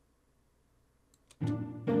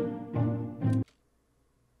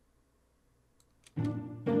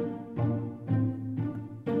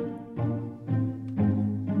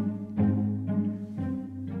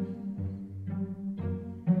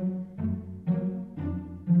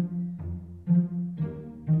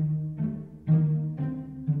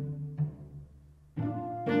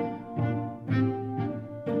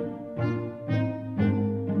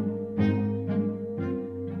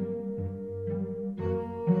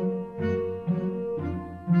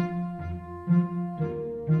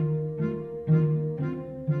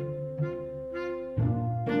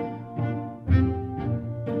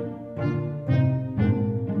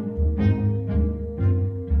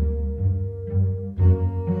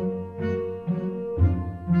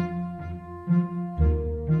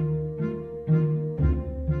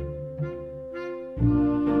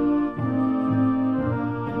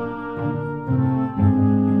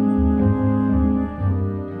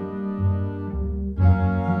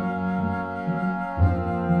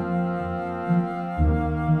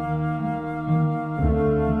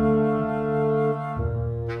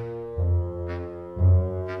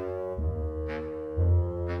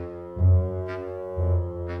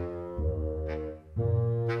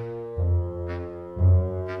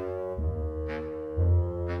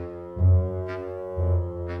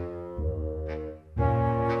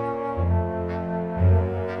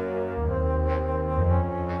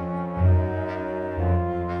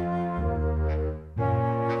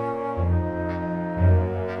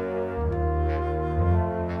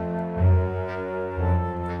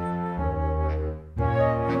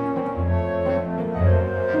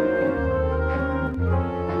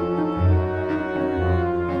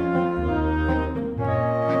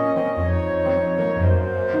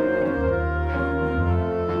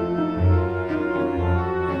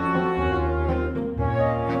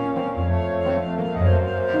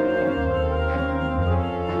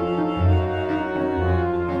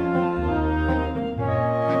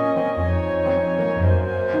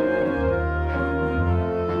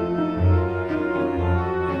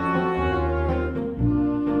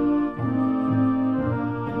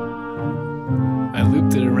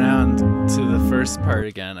 first part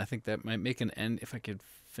again. I think that might make an end. If I could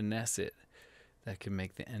finesse it, that could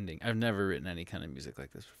make the ending. I've never written any kind of music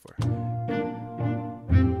like this before.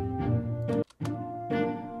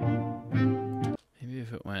 Maybe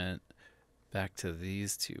if it went back to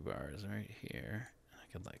these two bars right here,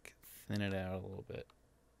 I could like thin it out a little bit.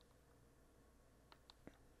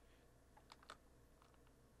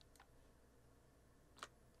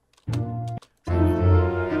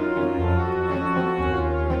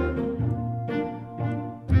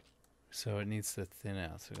 So it needs to thin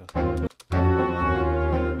out. So it goes.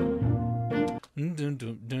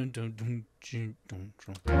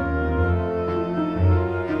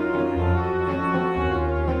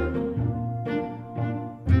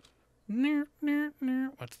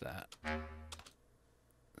 What's that?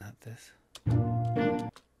 Not this.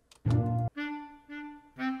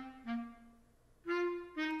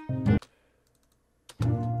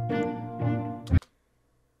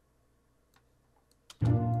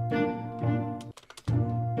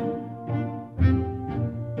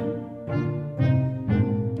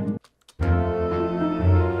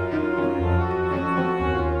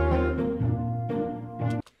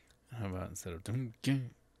 How about instead of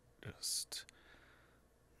just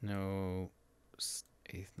no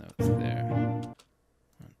eighth notes there.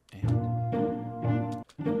 And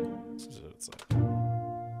so it's like.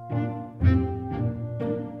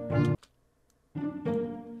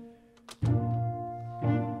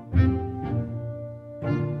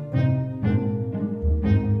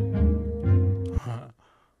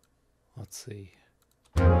 Let's see.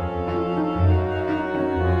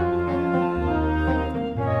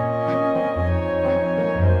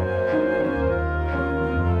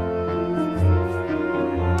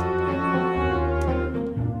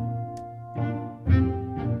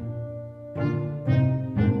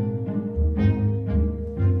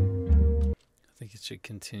 Should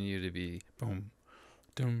continue to be boom,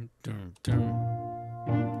 dum, dum, dum.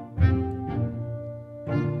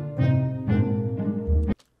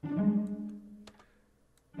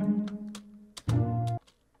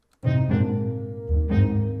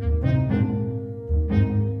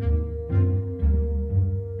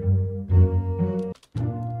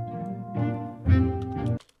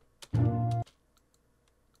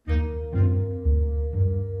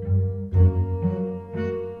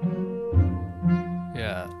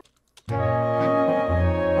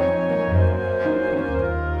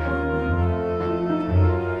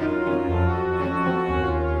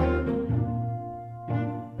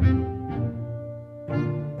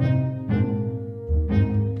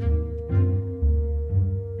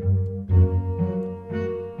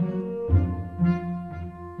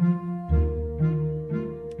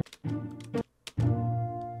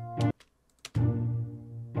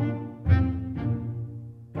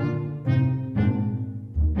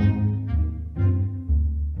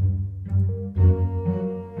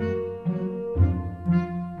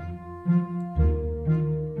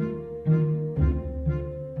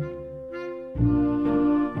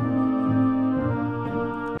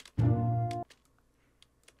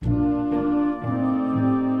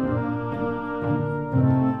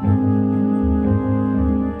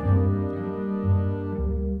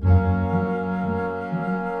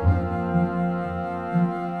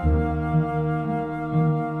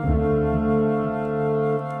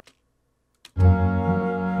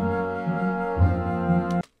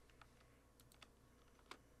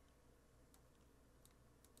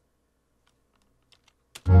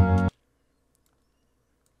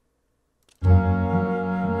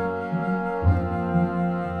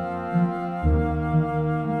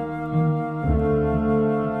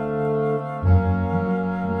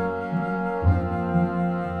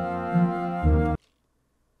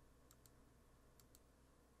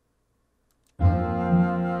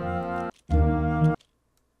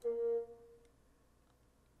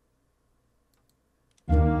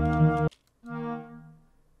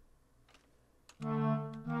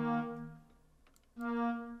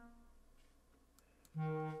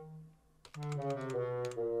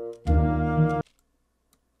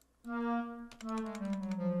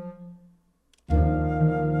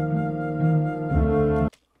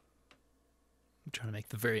 trying to make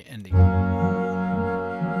the very ending.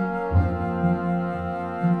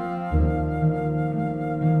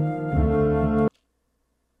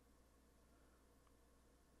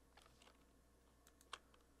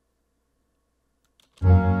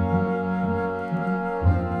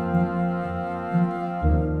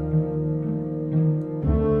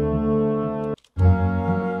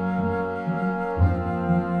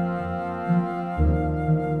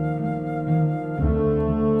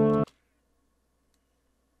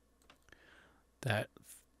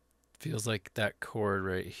 Feels like that chord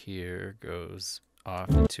right here goes off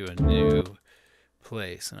into a new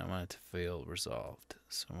place, and I want it to feel resolved.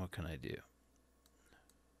 So what can I do?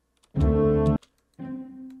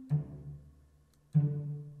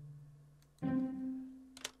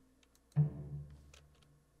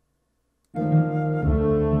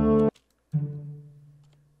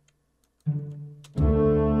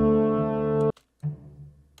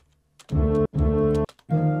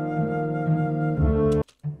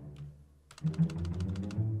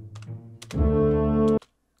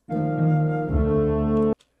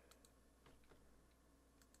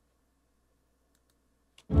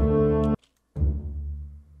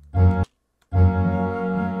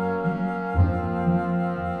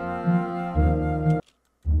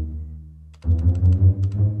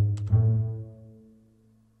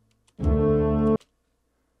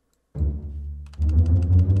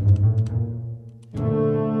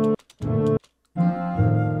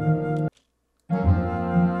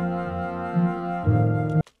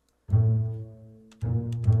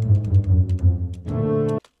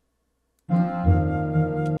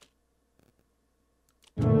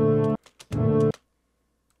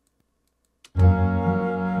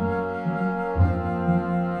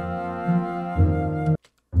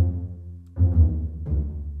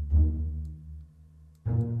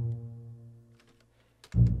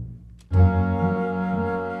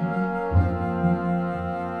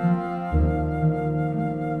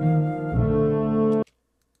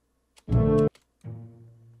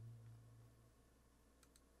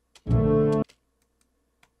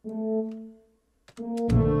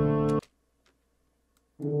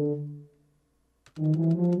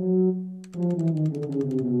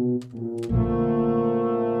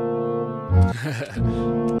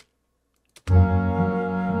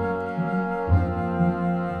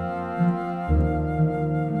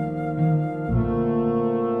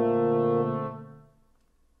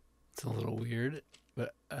 It's a little weird,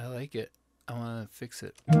 but I like it. I want to fix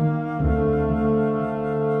it.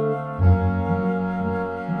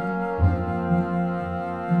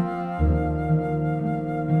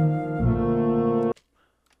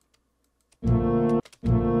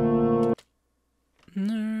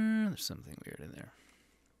 No, there's something weird in there.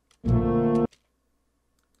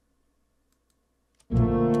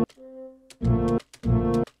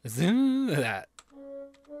 That.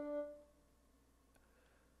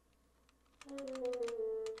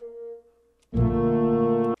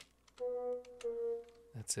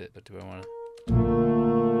 That's it, but do I want to?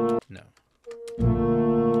 No.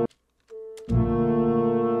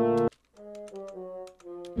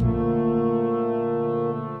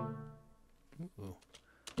 Ooh.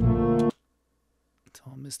 It's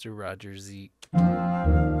all Mr. Roger Z.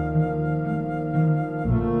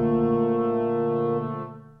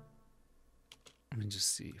 Let me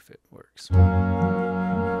just see if it works.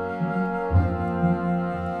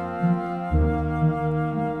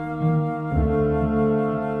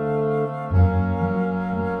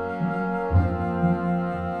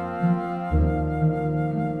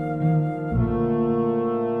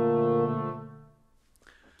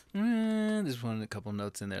 There's a couple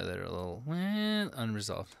notes in there that are a little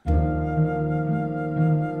unresolved.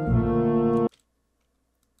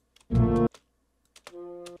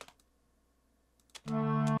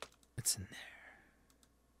 It's in there.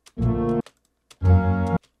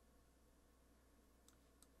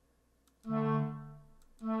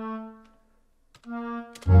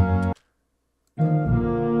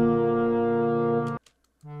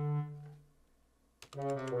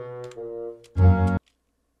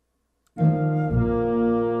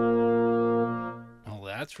 Oh,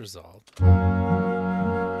 that's resolved.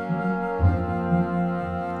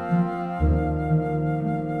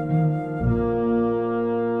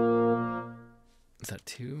 Is that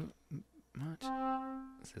too much?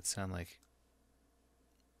 Does it sound like...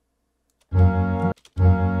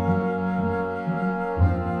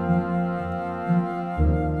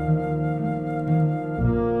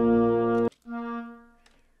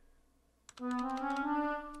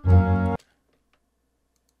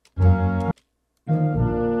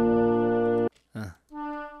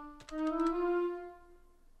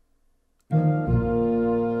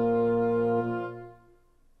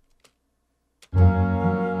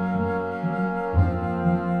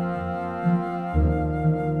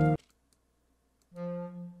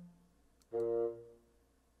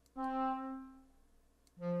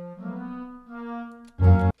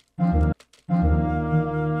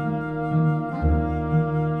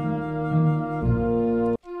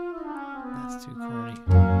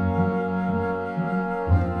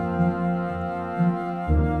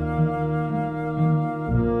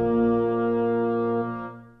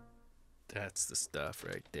 stuff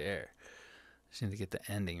right there. Just need to get the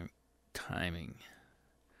ending timing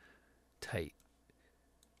tight.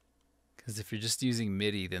 Because if you're just using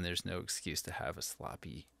MIDI, then there's no excuse to have a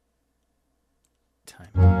sloppy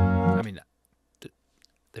timing. I mean,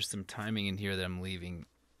 there's some timing in here that I'm leaving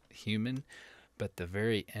human, but the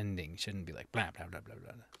very ending shouldn't be like blah, blah, blah, blah,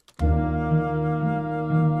 blah.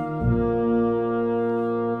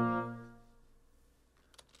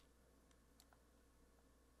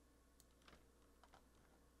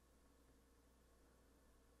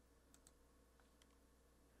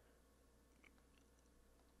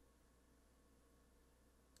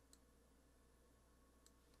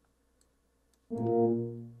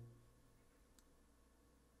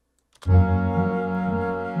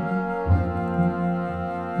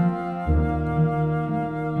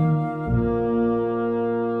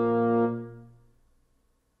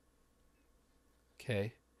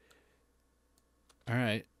 Okay. All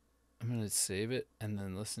right. I'm going to save it and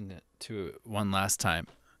then listen to it one last time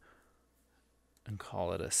and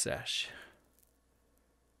call it a sesh.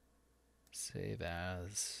 Save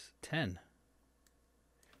as 10.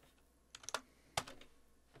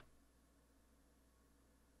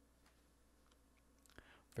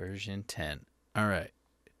 Version 10. All right.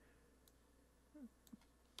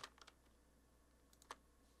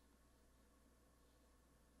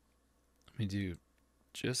 Let me do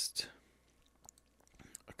just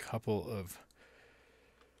a couple of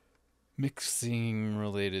mixing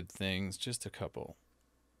related things. Just a couple.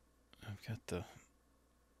 I've got the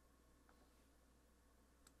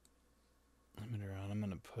limiter on. I'm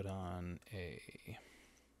going to put on a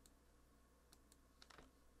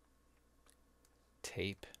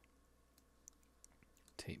tape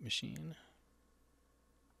machine.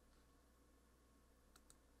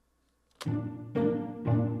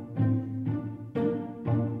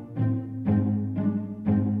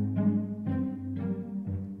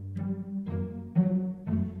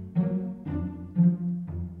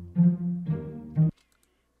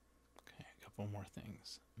 More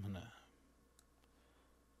things. I'm gonna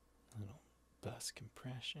little bus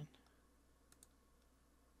compression.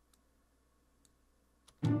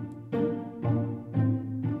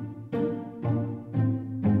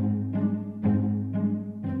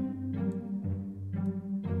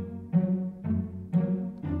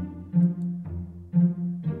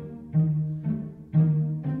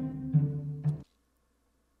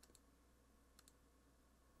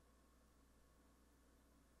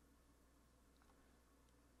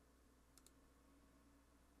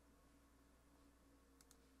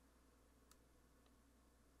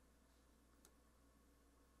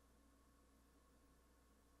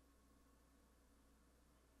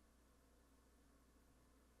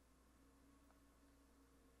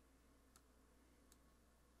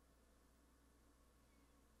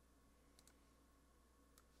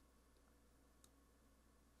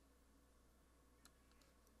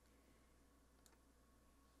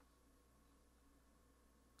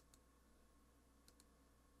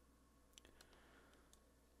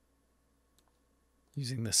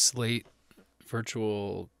 Using the Slate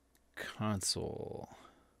virtual console,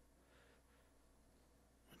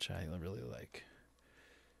 which I really like,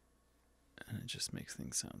 and it just makes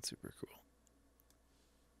things sound super cool.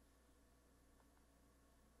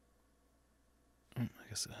 I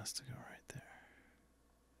guess it has to go right there.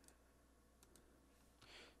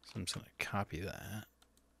 So I'm just going to copy that.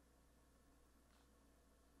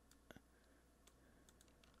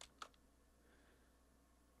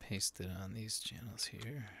 Paste it on these channels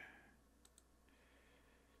here.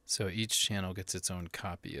 So each channel gets its own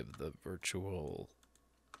copy of the virtual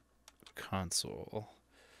console.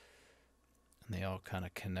 And they all kind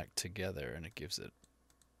of connect together, and it gives it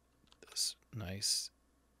this nice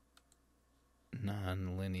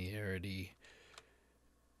non-linearity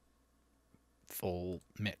full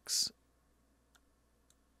mix.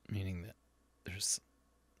 Meaning that there's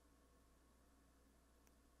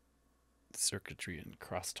circuitry and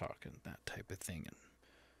crosstalk and that type of thing and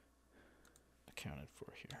accounted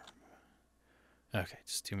for here. Okay,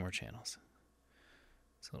 just 2 more channels.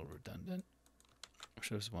 It's a little redundant. Which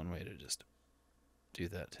there's one way to just do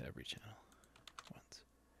that to every channel once.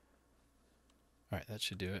 All right, that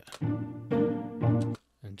should do it.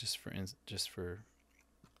 And just for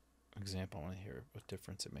example, I want to hear what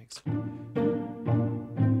difference it makes.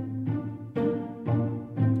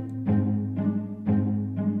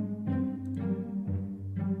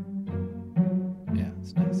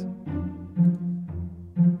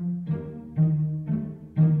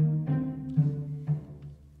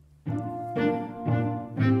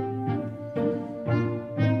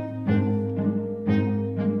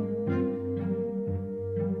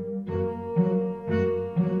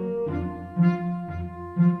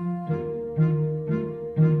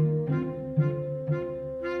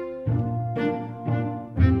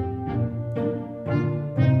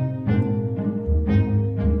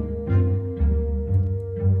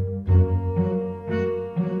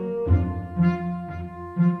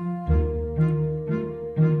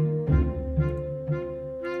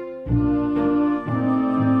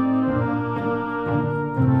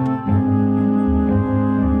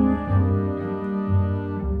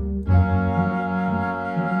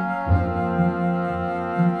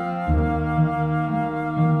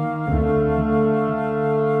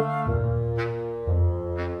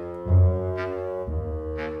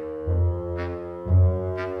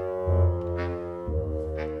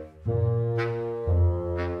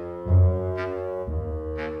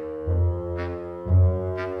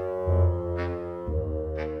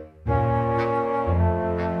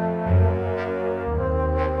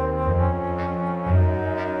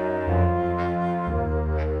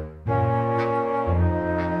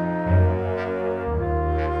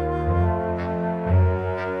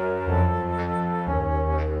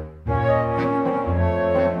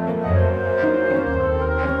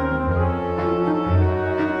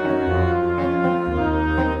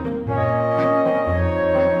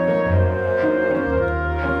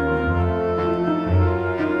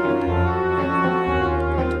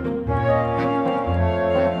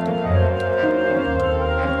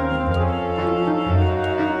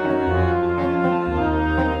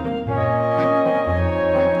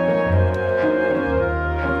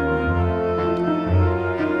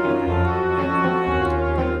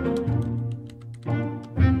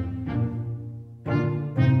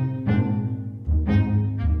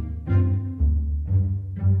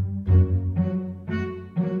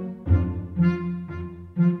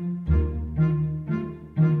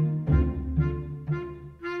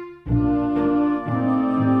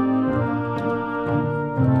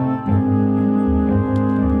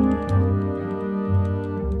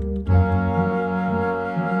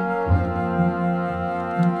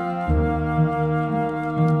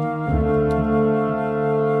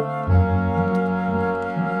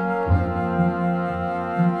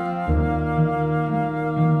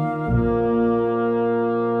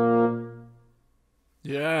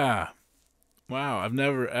 Yeah. Wow, I've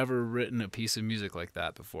never ever written a piece of music like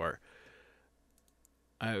that before.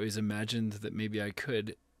 I always imagined that maybe I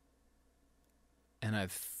could, and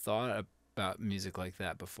I've thought about music like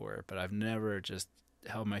that before, but I've never just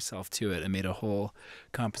held myself to it and made a whole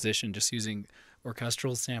composition just using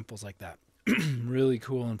orchestral samples like that. Really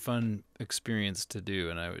cool and fun experience to do,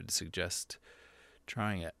 and I would suggest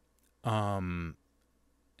trying it. Um,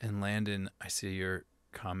 and Landon, I see your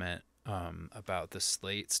comment about the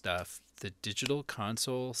slate stuff. The digital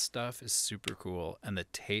console stuff is super cool, and the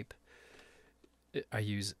tape I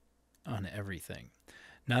use on everything.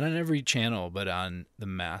 Not on every channel, but on the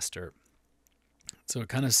master. So it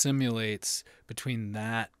kind of simulates between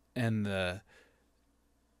that and the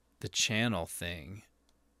channel thing,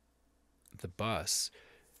 the bus.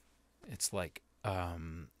 It's like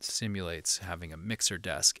simulates having a mixer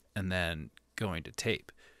desk and then going to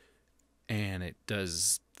tape. And it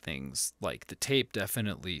does things like the tape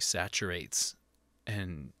definitely saturates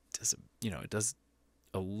and does, it does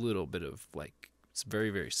a little bit of like, it's very,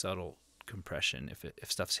 very subtle compression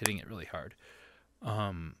if stuff's hitting it really hard.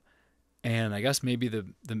 And I guess maybe the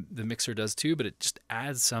mixer does too, but it just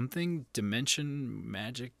adds something, dimension,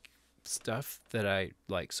 magic stuff that I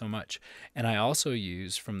like so much. And I also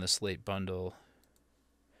use from the Slate bundle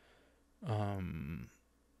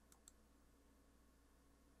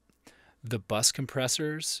the bus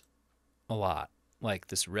compressors a lot. Like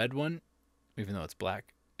this red one, even though it's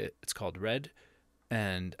black, it's called red.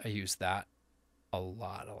 And I use that a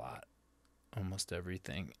lot. Almost every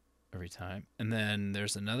time. And then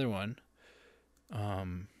there's another one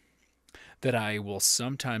that I will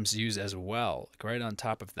sometimes use as well, like right on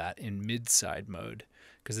top of that in mid-side mode,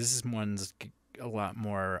 because this is one's a lot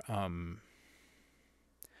more,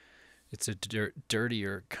 it's a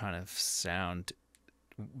dirtier kind of sound.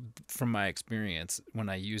 From my experience, when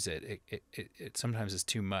I use it, it sometimes is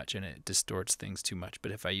too much and it distorts things too much.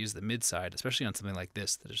 But if I use the mid-side, especially on something like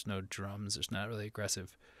this, there's no drums, there's not really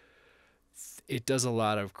aggressive, it does a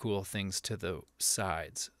lot of cool things to the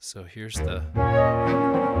sides. So here's the,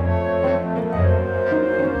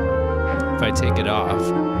 if I take it off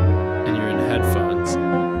and you're in headphones,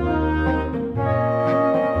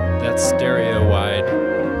 that's stereo wide.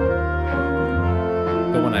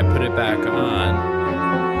 But when I put it back on,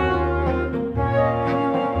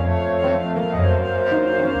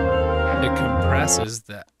 it compresses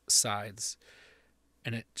the sides,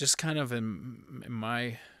 and it just kind of in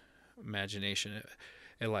my imagination,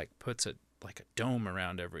 it like puts it like a dome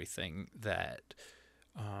around everything that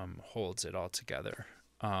holds it all together.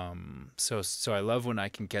 So I love when I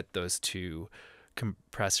can get those two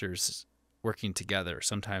compressors working together.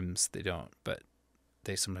 Sometimes they don't, but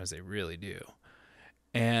sometimes they really do.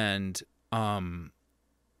 And then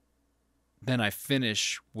I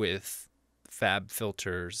finish with Fab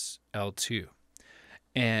Filters L2.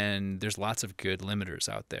 And there's lots of good limiters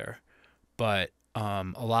out there. But a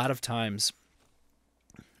lot of times,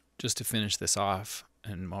 just to finish this off,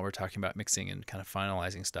 and while we're talking about mixing and kind of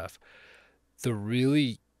finalizing stuff, the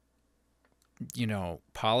really,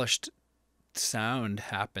 polished sound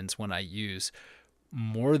happens when I use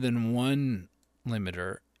more than one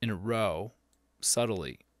limiter in a row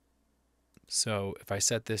subtly. So if I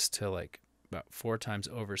set this to like about 4 times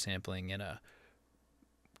oversampling in a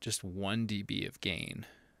just 1 dB of gain,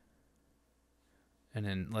 and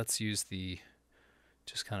then let's use the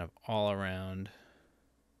just kind of all around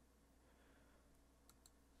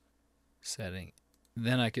setting,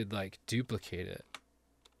 then I could like duplicate it.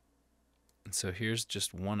 And so here's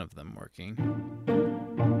just one of them working.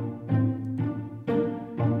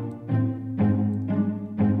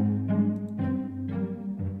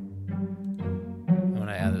 And when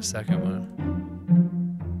I add the second one,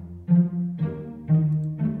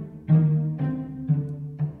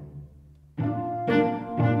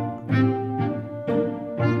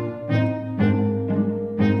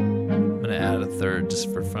 I'm gonna add a third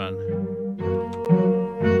just for fun.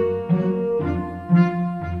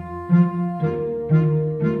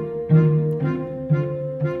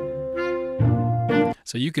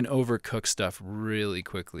 So you can overcook stuff really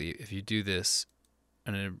quickly if you do this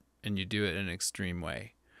and you do it in an extreme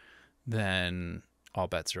way, then all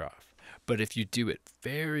bets are off. But if you do it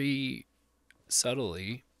very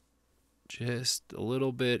subtly, just a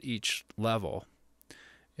little bit each level,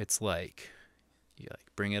 it's like you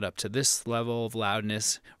like bring it up to this level of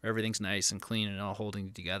loudness where everything's nice and clean and all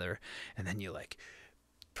holding together, and then you like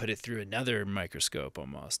put it through another microscope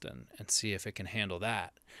almost and see if it can handle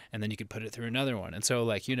that. And then you could put it through another one. And so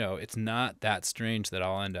like, it's not that strange that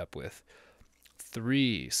I'll end up with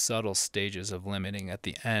 3 subtle stages of limiting at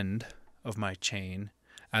the end of my chain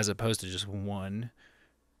as opposed to just one,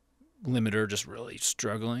 limiter just really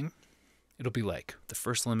struggling, it'll be like the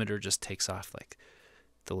first limiter just takes off like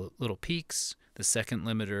the little peaks. The second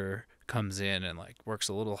limiter comes in and like works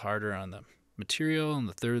a little harder on the material, and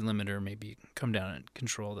the third limiter maybe come down and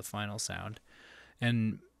control the final sound.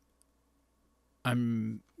 And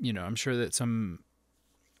I'm sure that somebody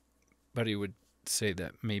would say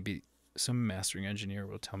that maybe some mastering engineer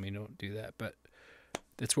will tell me don't do that, but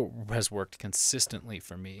that's what has worked consistently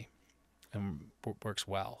for me and works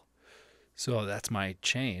well. So that's my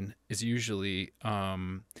chain, is usually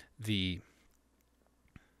the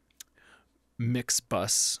mix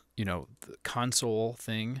bus, the console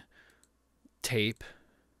thing, tape,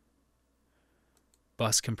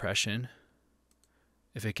 bus compression,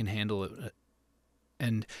 if it can handle it,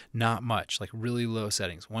 and not much, like really low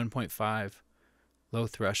settings, 1.5, low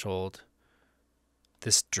threshold.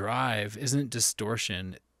 This drive isn't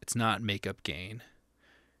distortion, it's not makeup gain.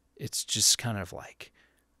 It's just kind of like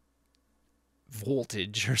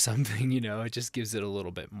voltage or something, it just gives it a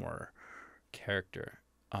little bit more character.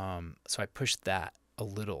 So I pushed that a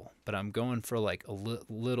little, but I'm going for like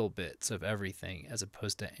little bits of everything as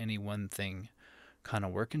opposed to any one thing kind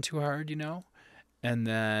of working too hard, And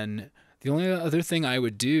then the only other thing I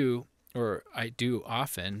would do, or I do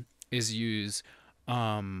often, is use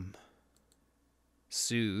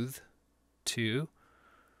Soothe too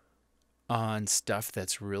on stuff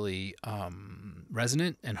that's really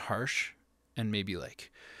resonant and harsh, and maybe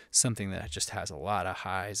like something that just has a lot of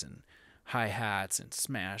highs and hi-hats and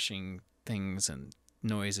smashing things and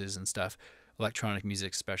noises and stuff, electronic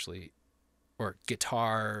music especially, or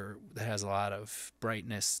guitar that has a lot of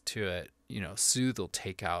brightness to it. Soothe will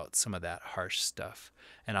take out some of that harsh stuff,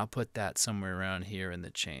 and I'll put that somewhere around here in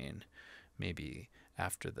the chain, maybe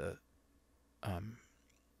after the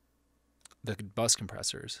bus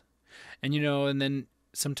compressors. And and then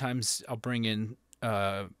sometimes I'll bring in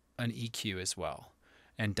an EQ as well,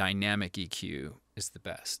 and dynamic EQ is the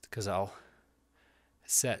best, because I'll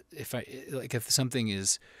set, if something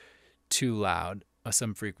is too loud,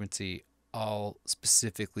 some frequency, I'll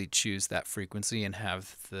specifically choose that frequency and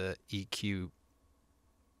have the EQ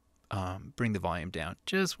bring the volume down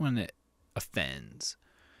just when it offends.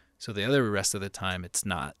 So the rest of the time, it's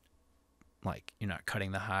not like you're not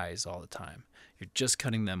cutting the highs all the time. You're just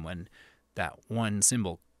cutting them when that one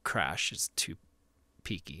cymbal crash is too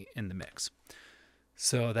peaky in the mix.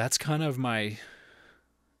 So that's kind of my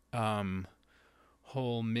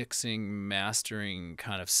whole mixing, mastering,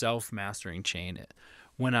 kind of self-mastering chain.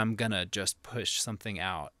 When I'm gonna just push something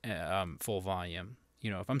out full volume,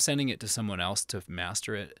 if I'm sending it to someone else to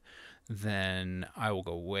master it, then I will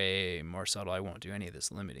go way more subtle. I won't do any of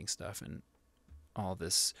this limiting stuff and all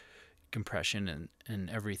this compression and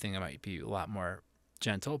everything. I might be a lot more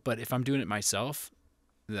gentle. But if I'm doing it myself,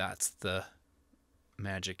 that's the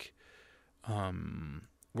magic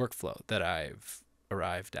workflow that I've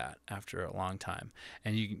arrived at after a long time.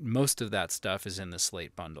 And most of that stuff is in the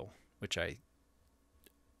Slate bundle, which I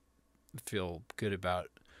feel good about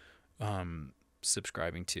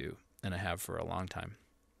subscribing to, and I have for a long time.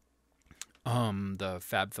 The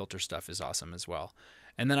Fab Filter stuff is awesome as well.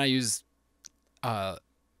 And then I use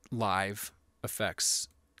live effects,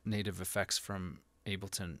 native effects from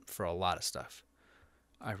Ableton for a lot of stuff.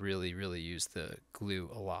 I really, really use the glue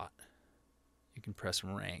a lot. You can press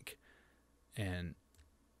rank and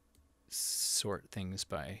sort things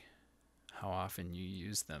by how often you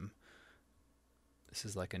use them. This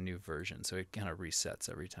is like a new version, so it kind of resets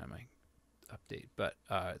every time I update. But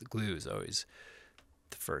the glue is always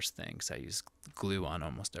the first thing, because I use glue on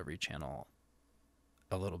almost every channel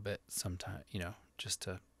a little bit sometimes, just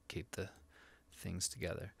to keep the things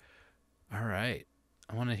together. All right.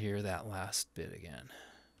 I want to hear that last bit again.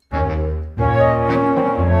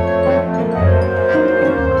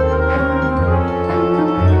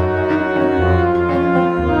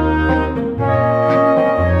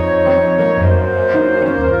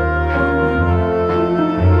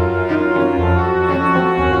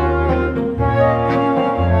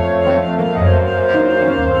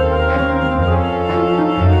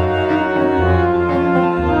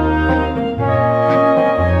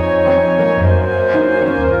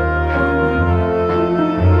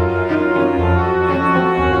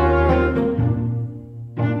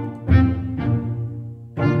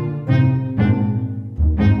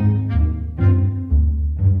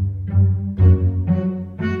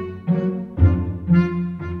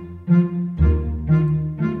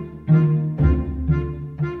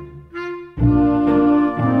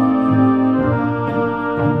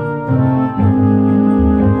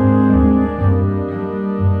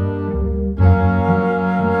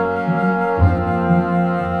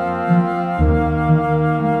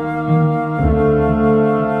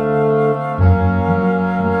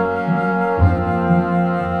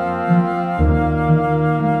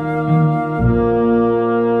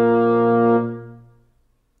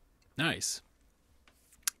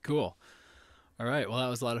 Cool. All right. Well, that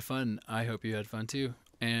was a lot of fun. I hope you had fun too.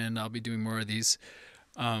 And I'll be doing more of these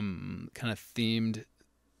kind of themed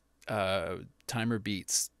timer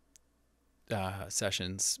beats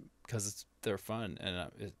sessions because they're fun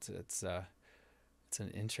and it's an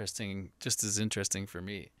interesting, just as interesting for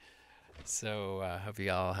me. So hope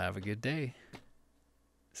you all have a good day.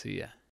 See ya.